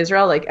 it's like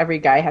Israel, like every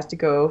guy has to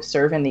go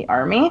serve in the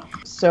army.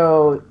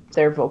 So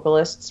their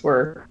vocalists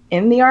were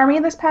in the army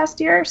this past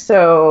year.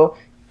 So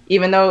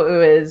even though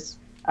it was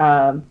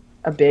a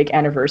big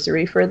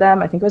anniversary for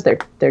them, I think it was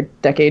their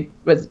decade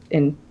was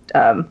in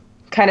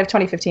kind of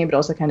 2015, but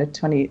also kind of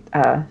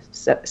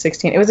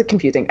 2016. It was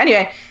confusing.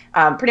 Anyway,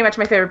 pretty much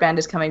my favorite band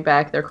is coming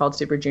back. They're called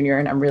Super Junior,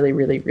 and I'm really,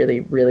 really,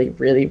 really, really,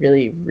 really,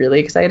 really, really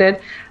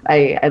excited.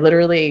 I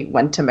literally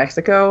went to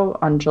Mexico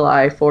on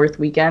July 4th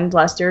weekend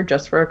last year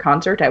just for a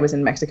concert. I was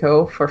in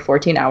Mexico for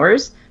 14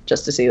 hours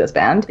just to see this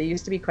band. They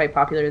used to be quite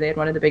popular. They had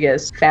one of the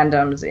biggest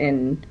fandoms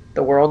in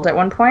the world at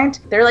one point.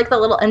 They're like the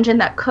little engine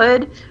that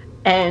could.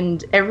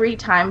 And every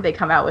time they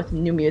come out with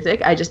new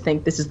music, I just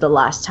think this is the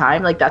last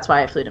time. Like, that's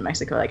why I flew to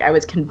Mexico. Like, I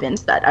was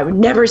convinced that I would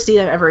never see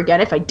them ever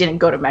again if I didn't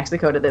go to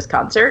Mexico to this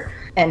concert.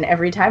 And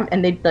every time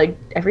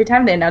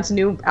they announce a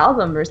new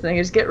album or something, I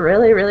just get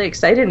really, really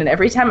excited. And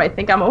every time I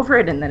think I'm over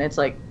it, and then it's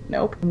like,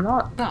 nope, I'm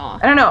not. Aw.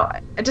 I don't know.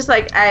 I just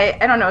like, I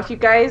don't know if you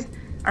guys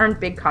aren't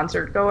big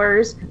concert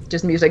goers,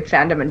 just music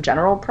fandom in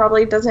general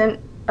probably doesn't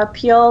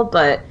appeal.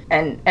 But,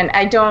 and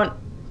I don't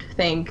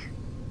think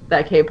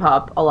that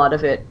K-pop, I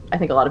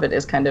think a lot of it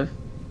is kind of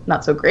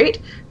not so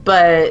great,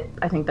 but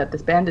I think that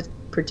this band is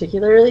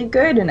particularly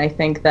good, and I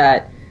think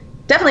that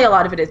definitely a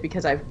lot of it is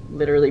because I've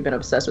literally been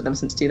obsessed with them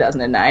since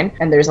 2009,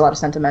 and there's a lot of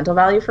sentimental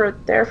value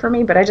for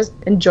me, but I just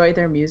enjoy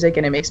their music,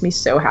 and it makes me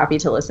so happy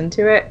to listen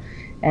to it,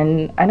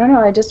 and I don't know,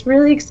 I'm just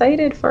really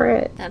excited for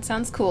it. That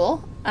sounds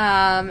cool.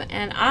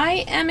 And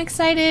I am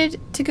excited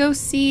to go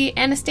see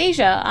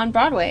Anastasia on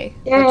Broadway,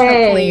 which Yay.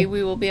 hopefully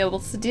we will be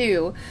able to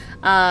do.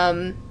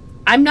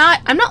 I'm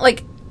not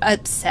like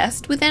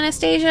obsessed with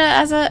Anastasia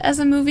as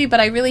a movie,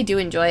 but I really do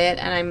enjoy it,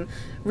 and I'm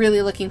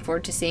really looking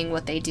forward to seeing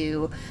what they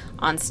do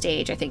on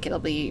stage. I think it'll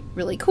be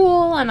really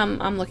cool, and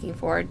I'm looking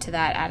forward to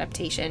that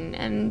adaptation.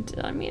 And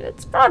I mean,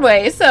 it's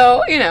Broadway,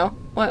 so you know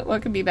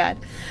what could be bad.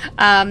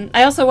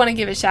 I also want to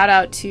give a shout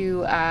out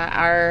to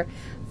our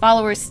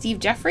follower Steve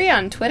Jeffrey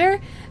on Twitter,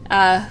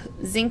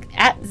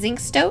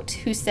 Zinkstote,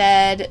 who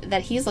said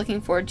that he's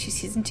looking forward to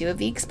season 2 of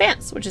The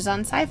Expanse, which is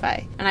on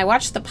Sci-Fi. And I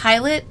watched the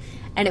pilot,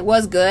 and it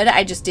was good.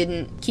 I just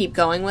didn't keep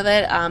going with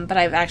it, but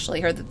I've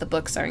actually heard that the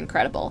books are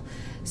incredible.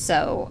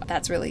 So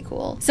that's really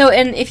cool. So,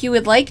 and if you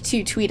would like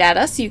to tweet at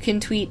us, you can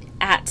tweet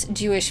at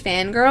Jewish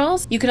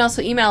Fangirls. You can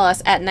also email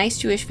us at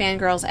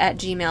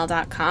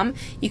nicejewishfangirls@gmail.com.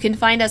 You can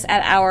find us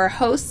at our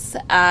hosts,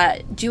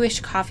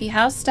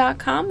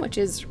 jewishcoffeehouse.com, which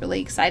is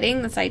really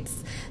exciting. The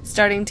site's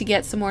starting to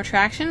get some more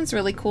traction. It's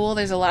really cool.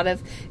 There's a lot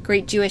of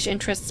great Jewish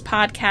interests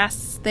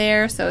podcasts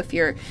there. So if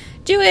you're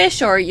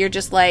Jewish or you're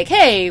just like,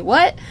 hey,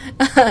 what?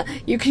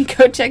 You can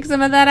go check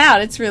some of that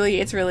out. It's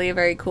really a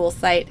very cool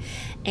site.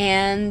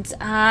 And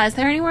is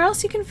there anywhere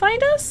else you can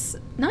find us?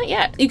 Not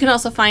yet. You can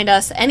also find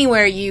us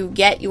anywhere you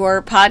get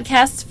your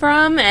podcasts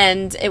from,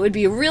 and it would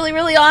be really,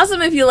 really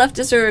awesome if you left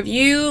us a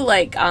review,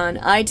 like on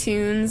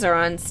iTunes or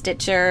on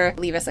Stitcher.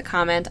 Leave us a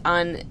comment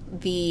on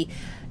the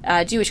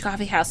Jewish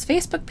Coffee House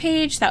Facebook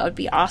page. That would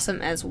be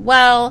awesome as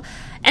well.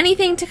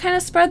 Anything to kind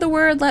of spread the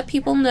word, let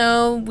people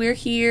know we're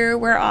here,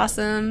 we're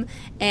awesome,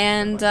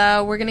 and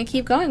we're going to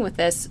keep going with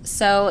this.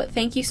 So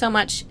thank you so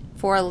much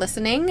for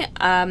listening.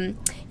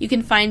 You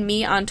can find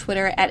me on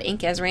Twitter at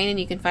InkAsRain, and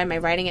you can find my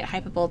writing at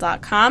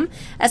hypable.com.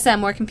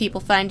 SM, where can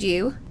people find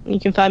you? You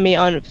can find me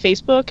on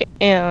Facebook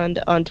and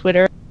on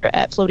Twitter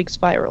at Floating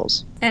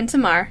Spirals. And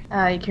Tamar?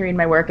 You can read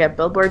my work at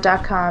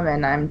billboard.com,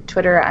 and on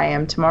Twitter I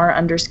am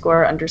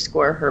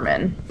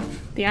Tamar__Herman.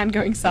 The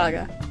ongoing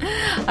saga.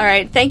 All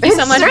right, thank you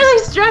so much. It's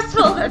really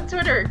stressful, that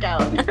Twitter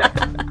account.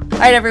 All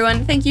right,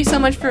 everyone, thank you so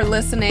much for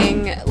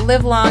listening.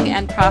 Live long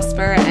and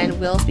prosper, and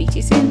we'll speak to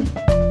you soon.